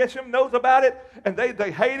 Tobiah, and Geshem knows about it, and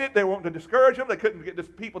they hate it. They want to discourage them. They couldn't get the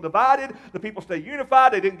people divided. The people stay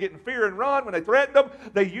unified. They didn't get in fear and run when they threatened them.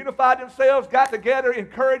 They unified themselves, got together,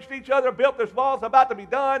 encouraged each other, built this walls about to be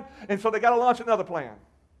done, and so they got to launch another plan.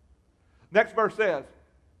 Next verse says,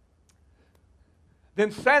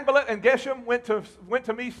 then Sanballat and Geshem went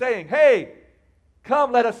to me saying, hey,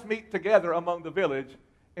 come let us meet together among the village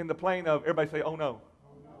in the plain of, everybody say, oh no.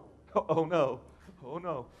 Oh no, oh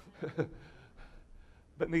no.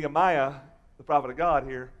 But Nehemiah, the prophet of God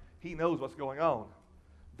here, he knows what's going on.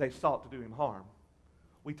 They sought to do him harm.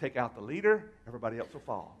 We take out the leader, everybody else will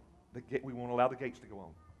fall. We won't allow the gates to go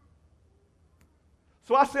on.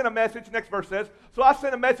 So I sent a message, next verse says, so I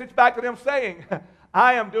sent a message back to them saying,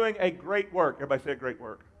 I am doing a great work. Everybody say a great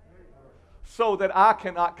work. So that I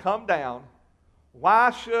cannot come down.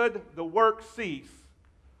 Why should the work cease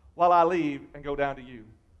while I leave and go down to you?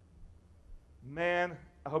 Man,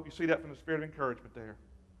 I hope you see that from the spirit of encouragement there.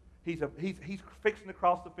 He's fixing to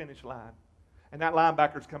cross the finish line, and that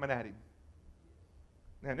linebacker's coming at him.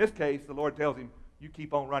 Now, in this case, the Lord tells him, you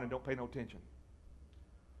keep on running, don't pay no attention.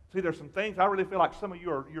 See, there's some things, I really feel like some of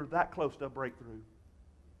you you're that close to a breakthrough.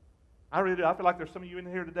 I really do. I feel like there's some of you in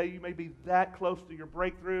here today, you may be that close to your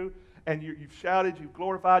breakthrough, and you've shouted, you've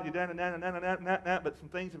glorified, you've done, but some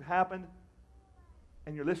things have happened,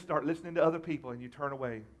 and you start listening to other people, and you turn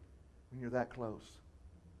away. When you're that close.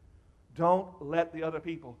 Don't let the other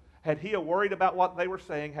people. Had he worried about what they were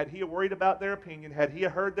saying, had he worried about their opinion, had he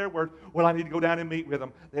heard their words, well, I need to go down and meet with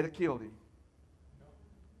them, they'd have killed him.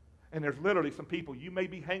 And there's literally some people you may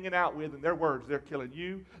be hanging out with, and their words, they're killing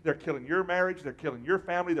you, they're killing your marriage, they're killing your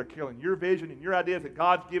family, they're killing your vision and your ideas that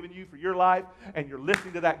God's given you for your life, and you're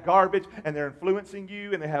listening to that garbage, and they're influencing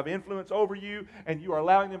you, and they have influence over you, and you are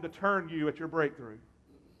allowing them to turn you at your breakthrough.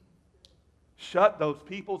 Shut those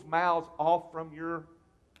people's mouths off from your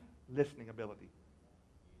listening ability.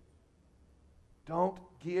 Don't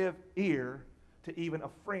give ear to even a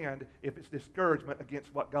friend if it's discouragement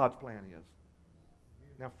against what God's plan is.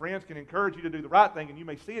 Now, friends can encourage you to do the right thing, and you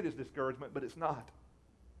may see it as discouragement, but it's not.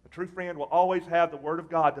 A true friend will always have the Word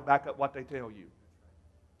of God to back up what they tell you.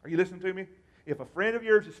 Are you listening to me? If a friend of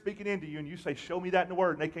yours is speaking into you and you say, show me that in the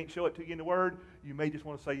Word, and they can't show it to you in the Word, you may just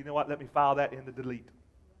want to say, you know what, let me file that in the delete.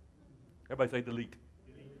 Everybody say delete.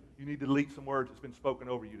 You need to delete some words that's been spoken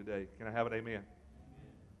over you today. Can I have an amen?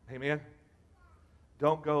 Amen?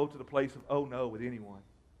 Don't go to the place of oh no with anyone.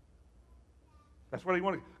 That's where you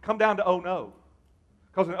want to come down to oh no.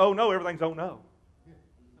 Because in oh no, everything's oh no.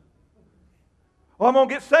 Well, I'm going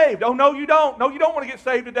to get saved. Oh no, you don't. No, you don't want to get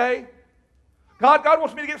saved today. God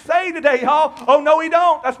wants me to get saved today, y'all. Oh no, He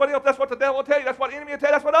don't. That's what the devil will tell you. That's what the enemy will tell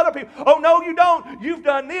you. That's what other people. Oh no, you don't. You've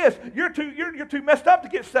done this. You're too messed up to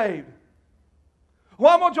get saved.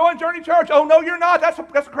 Well, I'm going to join Journey Church. Oh, no, you're not. That's a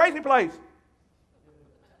crazy place.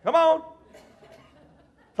 Come on.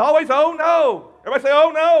 It's always, oh, no. Everybody say, oh,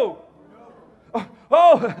 no.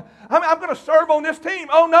 Oh, I'm going to serve on this team.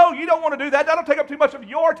 Oh, no, you don't want to do that. That'll take up too much of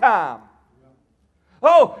your time.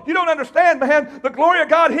 Oh, you don't understand, man. The glory of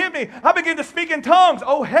God hit me. I began to speak in tongues.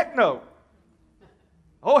 Oh, heck no.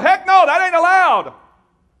 Oh, heck no. That ain't allowed.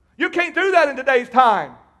 You can't do that in today's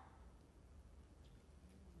time.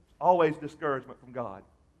 Always discouragement from God.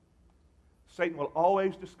 Satan will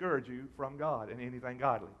always discourage you from God and anything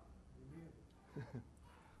godly.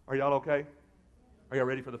 Are y'all okay? Are y'all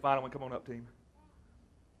ready for the final one? Come on up, team.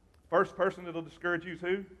 First person that will discourage you is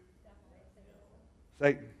who?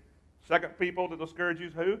 Satan. Second people that will discourage you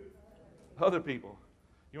is who? Other people.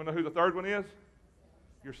 You want to know who the third one is?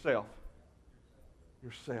 Yourself.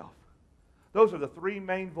 Yourself. Those are the three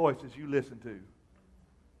main voices you listen to.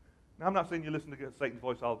 Now, I'm not saying you listen to Satan's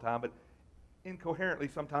voice all the time, but incoherently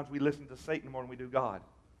sometimes we listen to Satan more than we do God.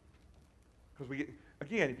 Because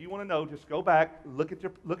again, if you want to know, just go back, look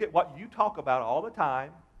at what you talk about all the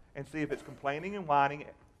time, and see if it's complaining and whining,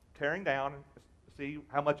 tearing down, and see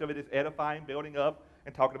how much of it is edifying, building up,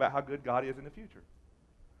 and talking about how good God is in the future.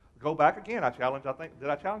 Go back again. Did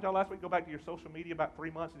I challenge y'all last week? Go back to your social media about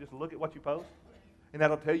 3 months and just look at what you post. And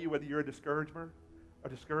that'll tell you whether you're a discourager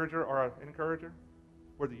or an encourager.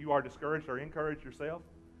 Whether you are discouraged or encouraged yourself.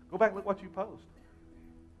 Go back and look what you post.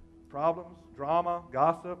 Problems, drama,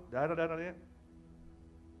 gossip, da-da-da-da-da.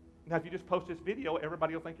 Now, if you just post this video,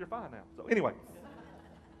 everybody will think you're fine now. So anyway.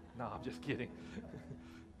 No, I'm just kidding.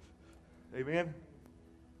 Amen?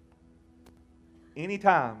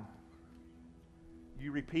 Anytime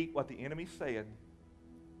you repeat what the enemy's saying,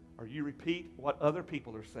 or you repeat what other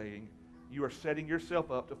people are saying, you are setting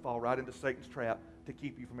yourself up to fall right into Satan's trap to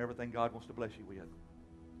keep you from everything God wants to bless you with.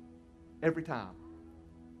 Every time.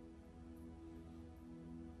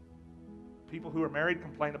 People who are married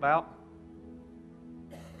complain about,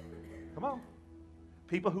 come on.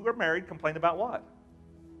 People who are married complain about what?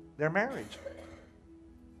 Their marriage.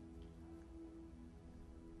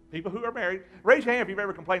 People who are married, raise your hand if you've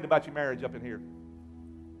ever complained about your marriage up in here.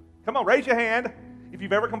 Come on, raise your hand if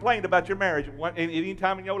you've ever complained about your marriage at any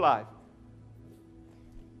time in your life.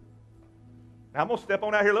 Now I'm going to step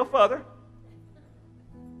on out here a little further.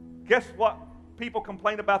 Guess what people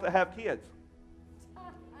complain about that have kids?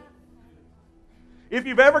 If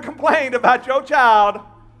you've ever complained about your child,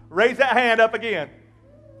 raise that hand up again.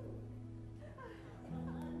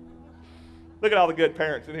 Look at all the good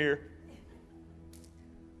parents in here.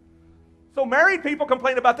 So married people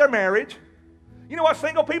complain about their marriage. You know what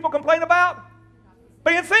single people complain about?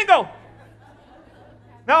 Being single.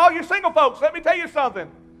 Now all you single folks, let me tell you something.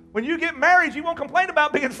 When you get married, you won't complain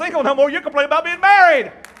about being single no more. You complain about being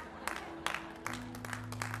married.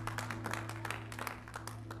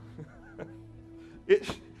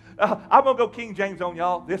 I'm going to go King James on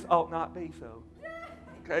y'all. This ought not be so.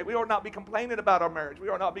 Okay, we ought not be complaining about our marriage. We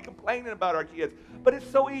ought not be complaining about our kids. But it's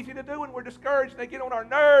so easy to do when we're discouraged and they get on our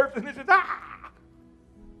nerves and it's just,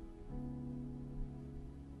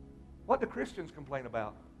 What do Christians complain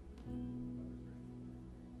about?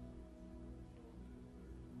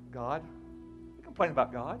 God. We complain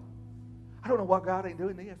about God. I don't know why God ain't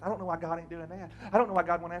doing this. I don't know why God ain't doing that. I don't know why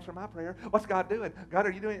God won't answer my prayer. What's God doing? God,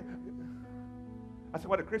 are you doing it? I said,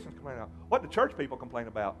 what do Christians complain about? What do church people complain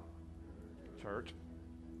about? Church.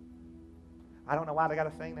 I don't know why they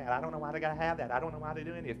got to sing that. I don't know why they got to have that. I don't know why they're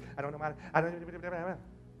doing this. I don't know why.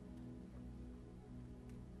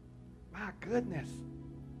 My goodness.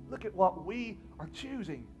 Look at what we are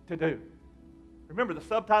choosing to do. Remember, the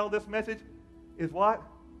subtitle of this message is what?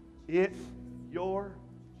 It's your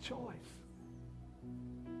choice.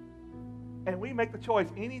 And we make the choice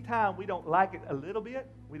anytime we don't like it a little bit,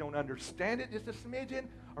 we don't understand it just a smidgen,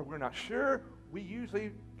 or we're not sure, we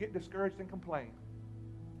usually get discouraged and complain.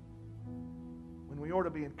 When we ought to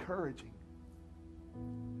be encouraging.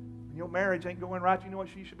 When your marriage ain't going right, you know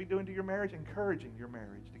what you should be doing to your marriage? Encouraging your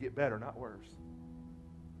marriage to get better, not worse.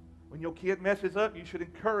 When your kid messes up, you should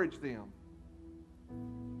encourage them.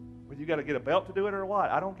 Whether you got to get a belt to do it or what,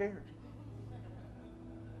 I don't care.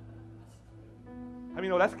 I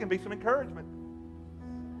mean, that can be some encouragement.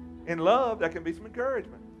 In love, that can be some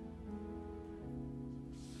encouragement.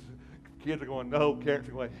 Kids are going, no. Parents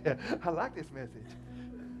are going, yeah, I like this message.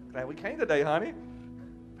 Glad we came today, honey.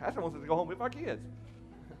 Pastor wants us to go home with our kids.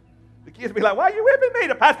 The kids be like, why are you whipping me?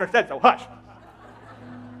 The pastor said so. Hush.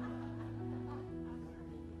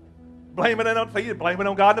 Blaming it on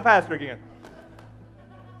God and the pastor again.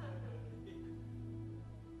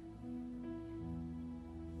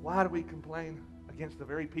 Why do we complain against the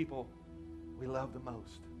very people we love the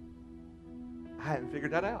most? I hadn't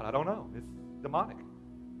figured that out. I don't know. It's demonic.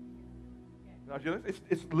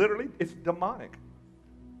 It's demonic.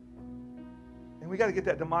 And we got to get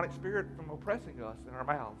that demonic spirit from oppressing us in our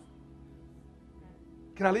mouths.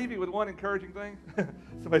 Can I leave you with one encouraging thing?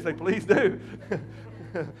 Somebody say, please do.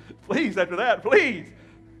 Please, after that, please.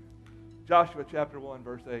 Joshua chapter 1,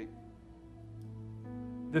 verse 8.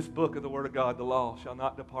 This book of the Word of God, the law, shall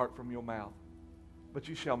not depart from your mouth, but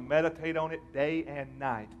you shall meditate on it day and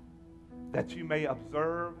night, that you may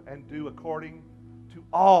observe and do according to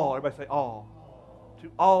all, everybody say all,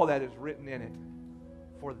 to all that is written in it.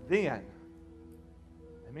 For then,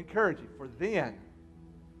 let me encourage you, for then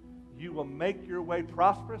you will make your way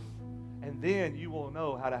prosperous, and then you will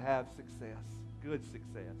know how to have success, good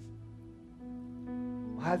success.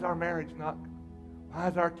 Why is our marriage not? Why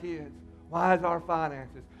is our kids? Why is our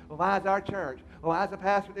finances? Well, why is our church? Well, why is the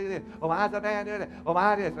pastor do this? Well, why is the band do that? Well,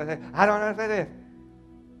 why this? I don't understand this.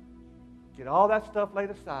 Get all that stuff laid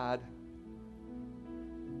aside.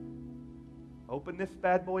 Open this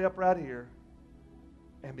bad boy up right here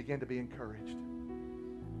and begin to be encouraged.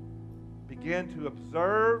 Begin to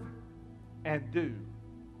observe and do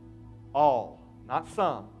all, not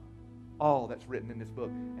some, all that's written in this book.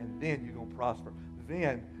 And then you're going to prosper.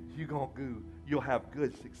 Then you'll have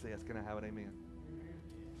good success. Can I have an amen?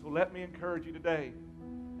 So let me encourage you today.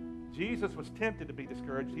 Jesus was tempted to be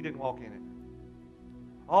discouraged. He didn't walk in it.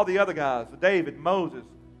 All the other guys, David, Moses,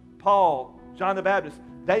 Paul, John the Baptist,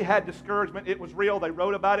 they had discouragement. It was real. They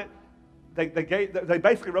wrote about it. They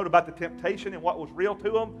basically wrote about the temptation and what was real to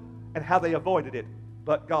them and how they avoided it.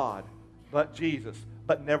 But God, but Jesus,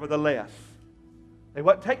 but nevertheless. They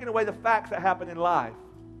wasn't taking away the facts that happen in life.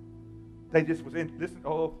 They just was in, listen,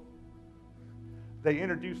 they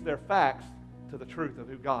introduced their facts to the truth of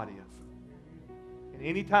who God is. And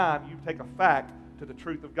any time you take a fact to the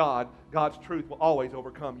truth of God, God's truth will always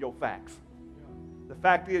overcome your facts. The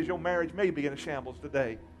fact is, your marriage may be in a shambles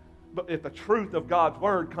today, but if the truth of God's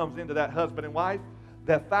word comes into that husband and wife,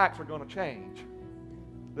 their facts are going to change.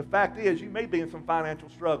 The fact is, you may be in some financial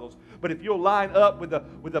struggles, but if you'll line up with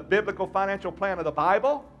the biblical financial plan of the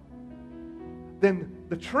Bible, then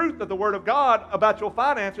the truth of the Word of God about your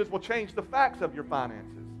finances will change the facts of your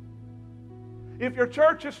finances. If your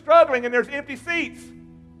church is struggling and there's empty seats,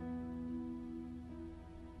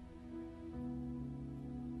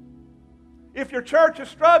 if your church is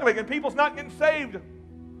struggling and people's not getting saved,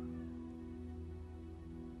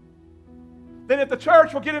 then if the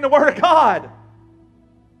church will get in the Word of God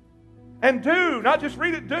and do, not just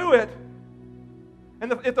read it, do it.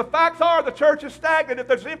 And if the facts are the church is stagnant, if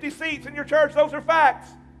there's empty seats in your church, those are facts.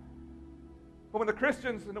 But when the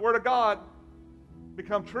Christians and the Word of God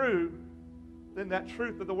become true, then that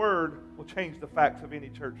truth of the Word will change the facts of any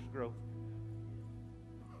church's growth.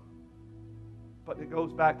 But it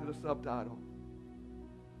goes back to the subtitle.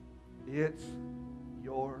 It's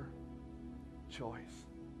your choice.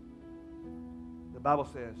 The Bible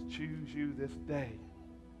says, choose you this day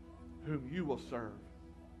whom you will serve.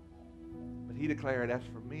 But he declared, as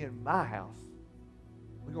for me and my house,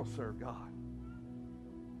 we're going to serve God.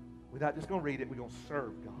 We're not just going to read it, we're going to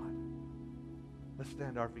serve God. Let's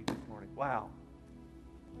stand to our feet this morning. Wow.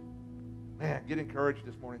 Man, get encouraged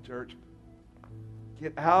this morning, church.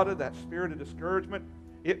 Get out of that spirit of discouragement.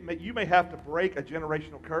 You may have to break a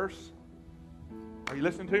generational curse. Are you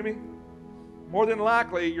listening to me? More than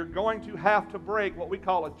likely, you're going to have to break what we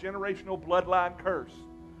call a generational bloodline curse.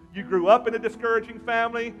 You grew up in a discouraging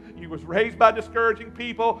family. You was raised by discouraging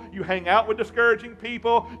people. You hang out with discouraging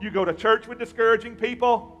people. You go to church with discouraging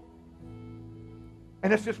people.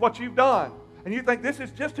 And it's just what you've done. And you think, this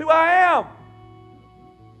is just who I am.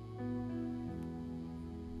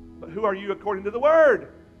 But who are you according to the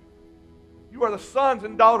Word? You are the sons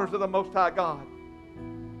and daughters of the Most High God.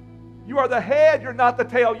 You are the head, you're not the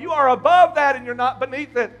tail. You are above that and you're not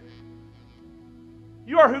beneath it.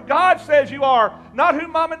 You are who God says you are, not who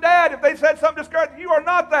mom and dad, if they said something discouraging, you are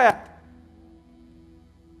not that.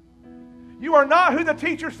 You are not who the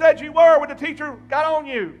teacher said you were when the teacher got on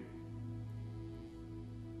you.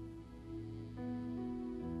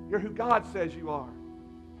 You're who God says you are.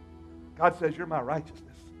 God says you're my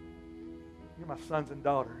righteousness. You're my sons and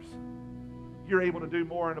daughters. You're able to do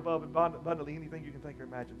more and above abundantly anything you can think or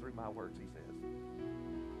imagine through my words, he says.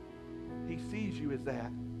 He sees you as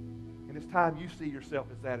that. And it's time you see yourself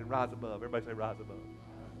as that and rise above. Everybody say rise above.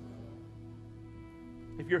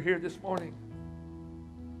 If you're here this morning,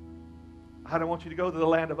 I don't want you to go to the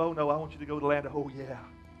land of oh no, I want you to go to the land of oh yeah.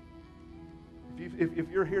 If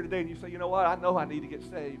you're here today and you say, you know what, I know I need to get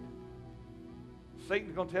saved.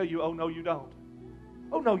 Satan's going to tell you, oh no, you don't.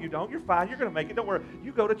 Oh no, you don't. You're fine. You're going to make it. Don't worry.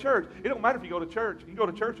 You go to church. It don't matter if you go to church. You can go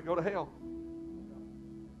to church and go to hell.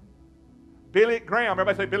 Billy Graham.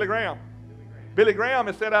 Everybody say Billy Graham. Billy Graham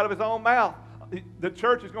has said out of his own mouth, the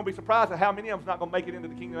church is going to be surprised at how many of them is not going to make it into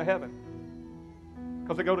the kingdom of heaven.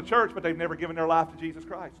 Because they go to church, but they've never given their life to Jesus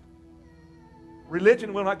Christ.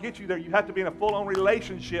 Religion will not get you there. You have to be in a full-on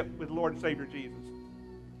relationship with Lord and Savior Jesus.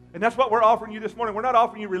 And that's what we're offering you this morning. We're not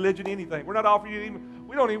offering you religion anything. We're not offering you even,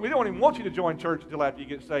 we don't even want you to join church until after you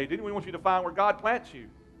get saved. We want you to find where God plants you.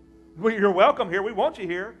 You're welcome here. We want you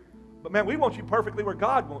here. But man, we want you perfectly where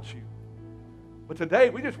God wants you. But today,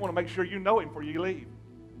 we just want to make sure you know Him before you leave.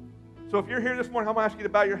 So if you're here this morning, I'm going to ask you to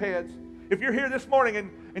bow your heads. If you're here this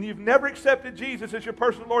morning and you've never accepted Jesus as your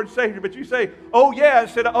personal Lord and Savior, but you say, oh yeah,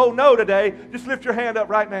 instead of oh no today, just lift your hand up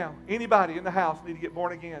right now. Anybody in the house need to get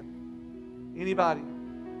born again? Anybody?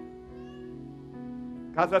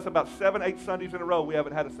 Guys, that's about 7, 8 Sundays in a row we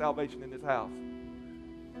haven't had a salvation in this house.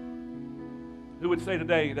 Who would say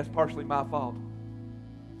today, that's partially my fault?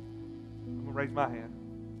 going to raise my hand.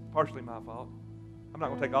 Partially my fault. I'm not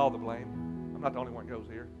going to take all the blame. I'm not the only one that goes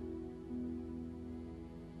here.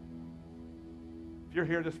 If you're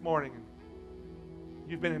here this morning and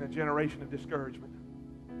you've been in a generation of discouragement,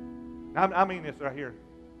 I mean this right here.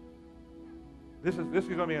 This is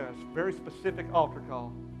going to be a very specific altar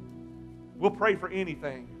call. We'll pray for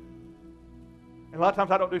anything. And a lot of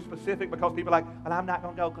times I don't do specific because people are like, well, I'm not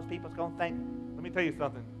going to go because people's going to think. Let me tell you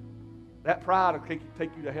something. That pride will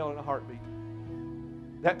take you to hell in a heartbeat.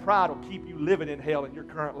 That pride will keep you living in hell in your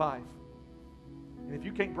current life. And if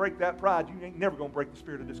you can't break that pride, you ain't never going to break the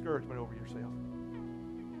spirit of discouragement over yourself.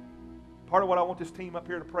 Part of what I want this team up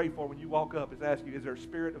here to pray for when you walk up is ask you, is there a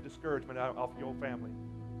spirit of discouragement off your family?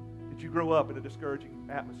 Did you grow up in a discouraging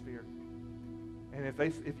atmosphere? And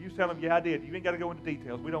if you tell them, yeah, I did, you ain't got to go into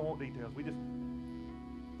details. We don't want details.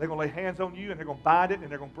 They're going to lay hands on you, and they're going to bind it, and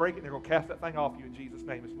they're going to break it, and they're going to cast that thing off you in Jesus'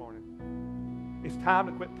 name this morning. It's time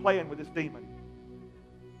to quit playing with this demon.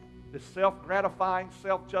 This self-gratifying,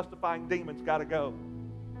 self-justifying demon's got to go.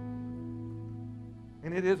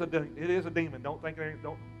 And it is a demon. Don't think it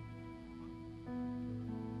don't.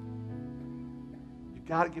 You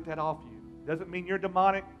got to get that off you. Doesn't mean you're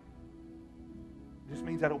demonic. It just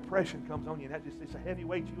means that oppression comes on you, and it's a heavy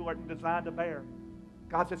weight you aren't designed to bear.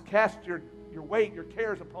 God says, cast your weight, your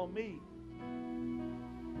cares upon me.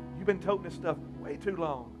 You've been toting this stuff way too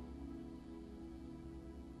long.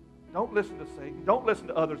 Don't listen to Satan. Don't listen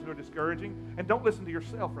to others who are discouraging. And don't listen to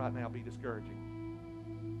yourself right now be discouraging.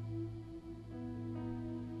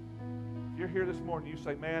 If you're here this morning, you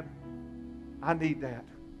say, man, I need that.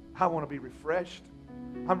 I want to be refreshed.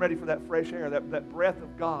 I'm ready for that fresh air, that breath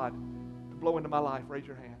of God to blow into my life. Raise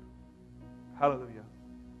your hand. Hallelujah.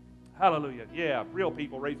 Hallelujah. Yeah, real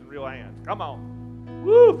people raising real hands. Come on.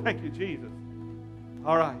 Woo, thank you, Jesus.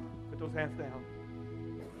 All right, put those hands down.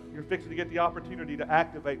 You're fixing to get the opportunity to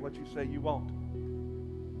activate what you say you want.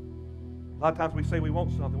 A lot of times we say we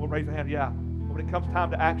want something. We'll raise a hand, yeah. But when it comes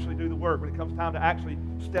time to actually do the work, when it comes time to actually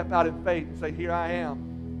step out in faith and say, here I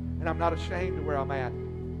am, and I'm not ashamed of where I'm at.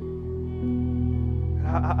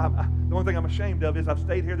 And the only thing I'm ashamed of is I've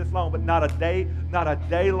stayed here this long, but not a day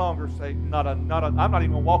longer, Satan. I'm not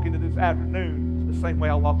even going to walk into this afternoon the same way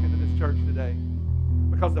I walked into this church today.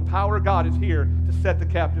 Because the power of God is here to set the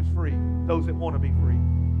captives free, those that want to be free.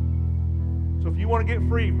 So if you want to get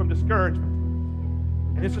free from discouragement,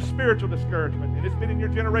 and it's a spiritual discouragement, and it's been in your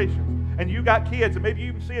generations, and you got kids, and maybe you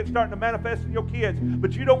even see it starting to manifest in your kids,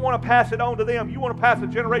 but you don't want to pass it on to them. You want to pass a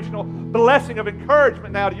generational blessing of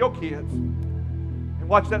encouragement now to your kids. And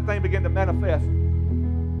watch that thing begin to manifest.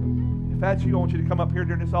 If that's you, I want you to come up here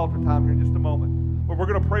during this altar time here in just a moment, where we're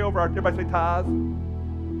going to pray over everybody say tithes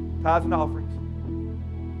and offerings.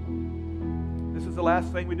 This is the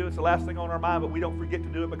last thing we do. It's the last thing on our mind, but we don't forget to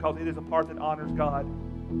do it because it is a part that honors God.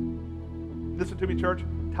 Listen to me, church.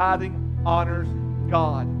 Tithing honors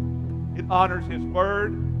God. It honors His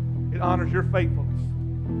Word. It honors your faithfulness.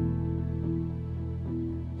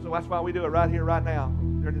 So that's why we do it right here, right now,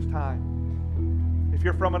 during this time. If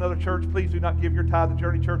you're from another church, please do not give your tithe to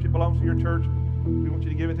Journey Church. It belongs to your church. We want you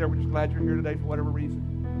to give it there. We're just glad you're here today for whatever reason.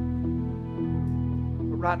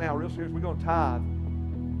 But right now, real serious, we're going to tithe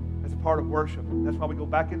as a part of worship. That's why we go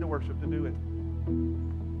back into worship to do it.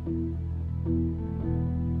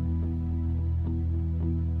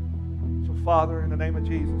 So, Father, in the name of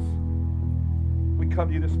Jesus, we come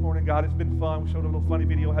to you this morning, God. It's been fun. We showed a little funny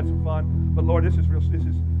video, had some fun. But Lord, this is real.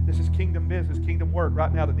 This is kingdom business, kingdom work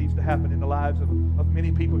right now that needs to happen in the lives of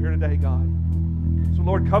many people here today, God. So,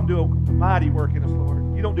 Lord, come do a mighty work in us,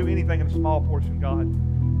 Lord. You don't do anything in a small portion, God.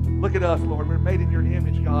 Look at us, Lord. We're made in your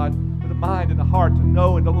image, God, with a mind and a heart to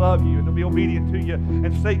know and to love you and to be obedient to you.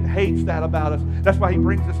 And Satan hates that about us. That's why he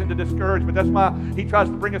brings us into discouragement. That's why he tries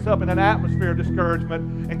to bring us up in an atmosphere of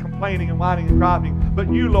discouragement and complaining and whining and griping.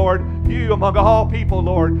 But you, Lord, you among all people,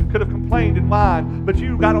 Lord, could have complained and whined. But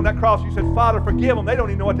you got on that cross. You said, Father, forgive them. They don't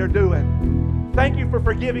even know what they're doing. Thank you for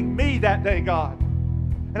forgiving me that day, God.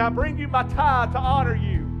 And I bring you my tithe to honor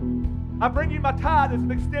you. I bring you my tithe as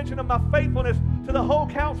an extension of my faithfulness to the whole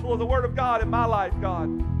counsel of the Word of God in my life, God.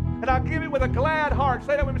 And I give it with a glad heart.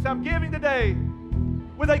 Say that with me. Say, I'm giving today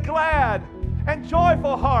with a glad and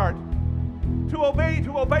joyful heart to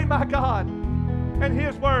obey my God and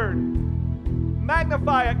His Word.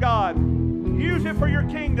 Magnify it, God. Use it for your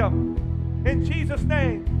kingdom. In Jesus'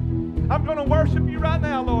 name, I'm going to worship you right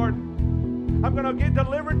now, Lord. I'm going to get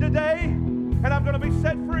delivered today, and I'm going to be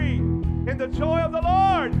set free in the joy of the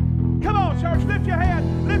Lord. Come on, church, lift your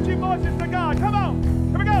hand, lift your voices to God. Come on,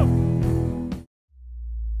 here we go.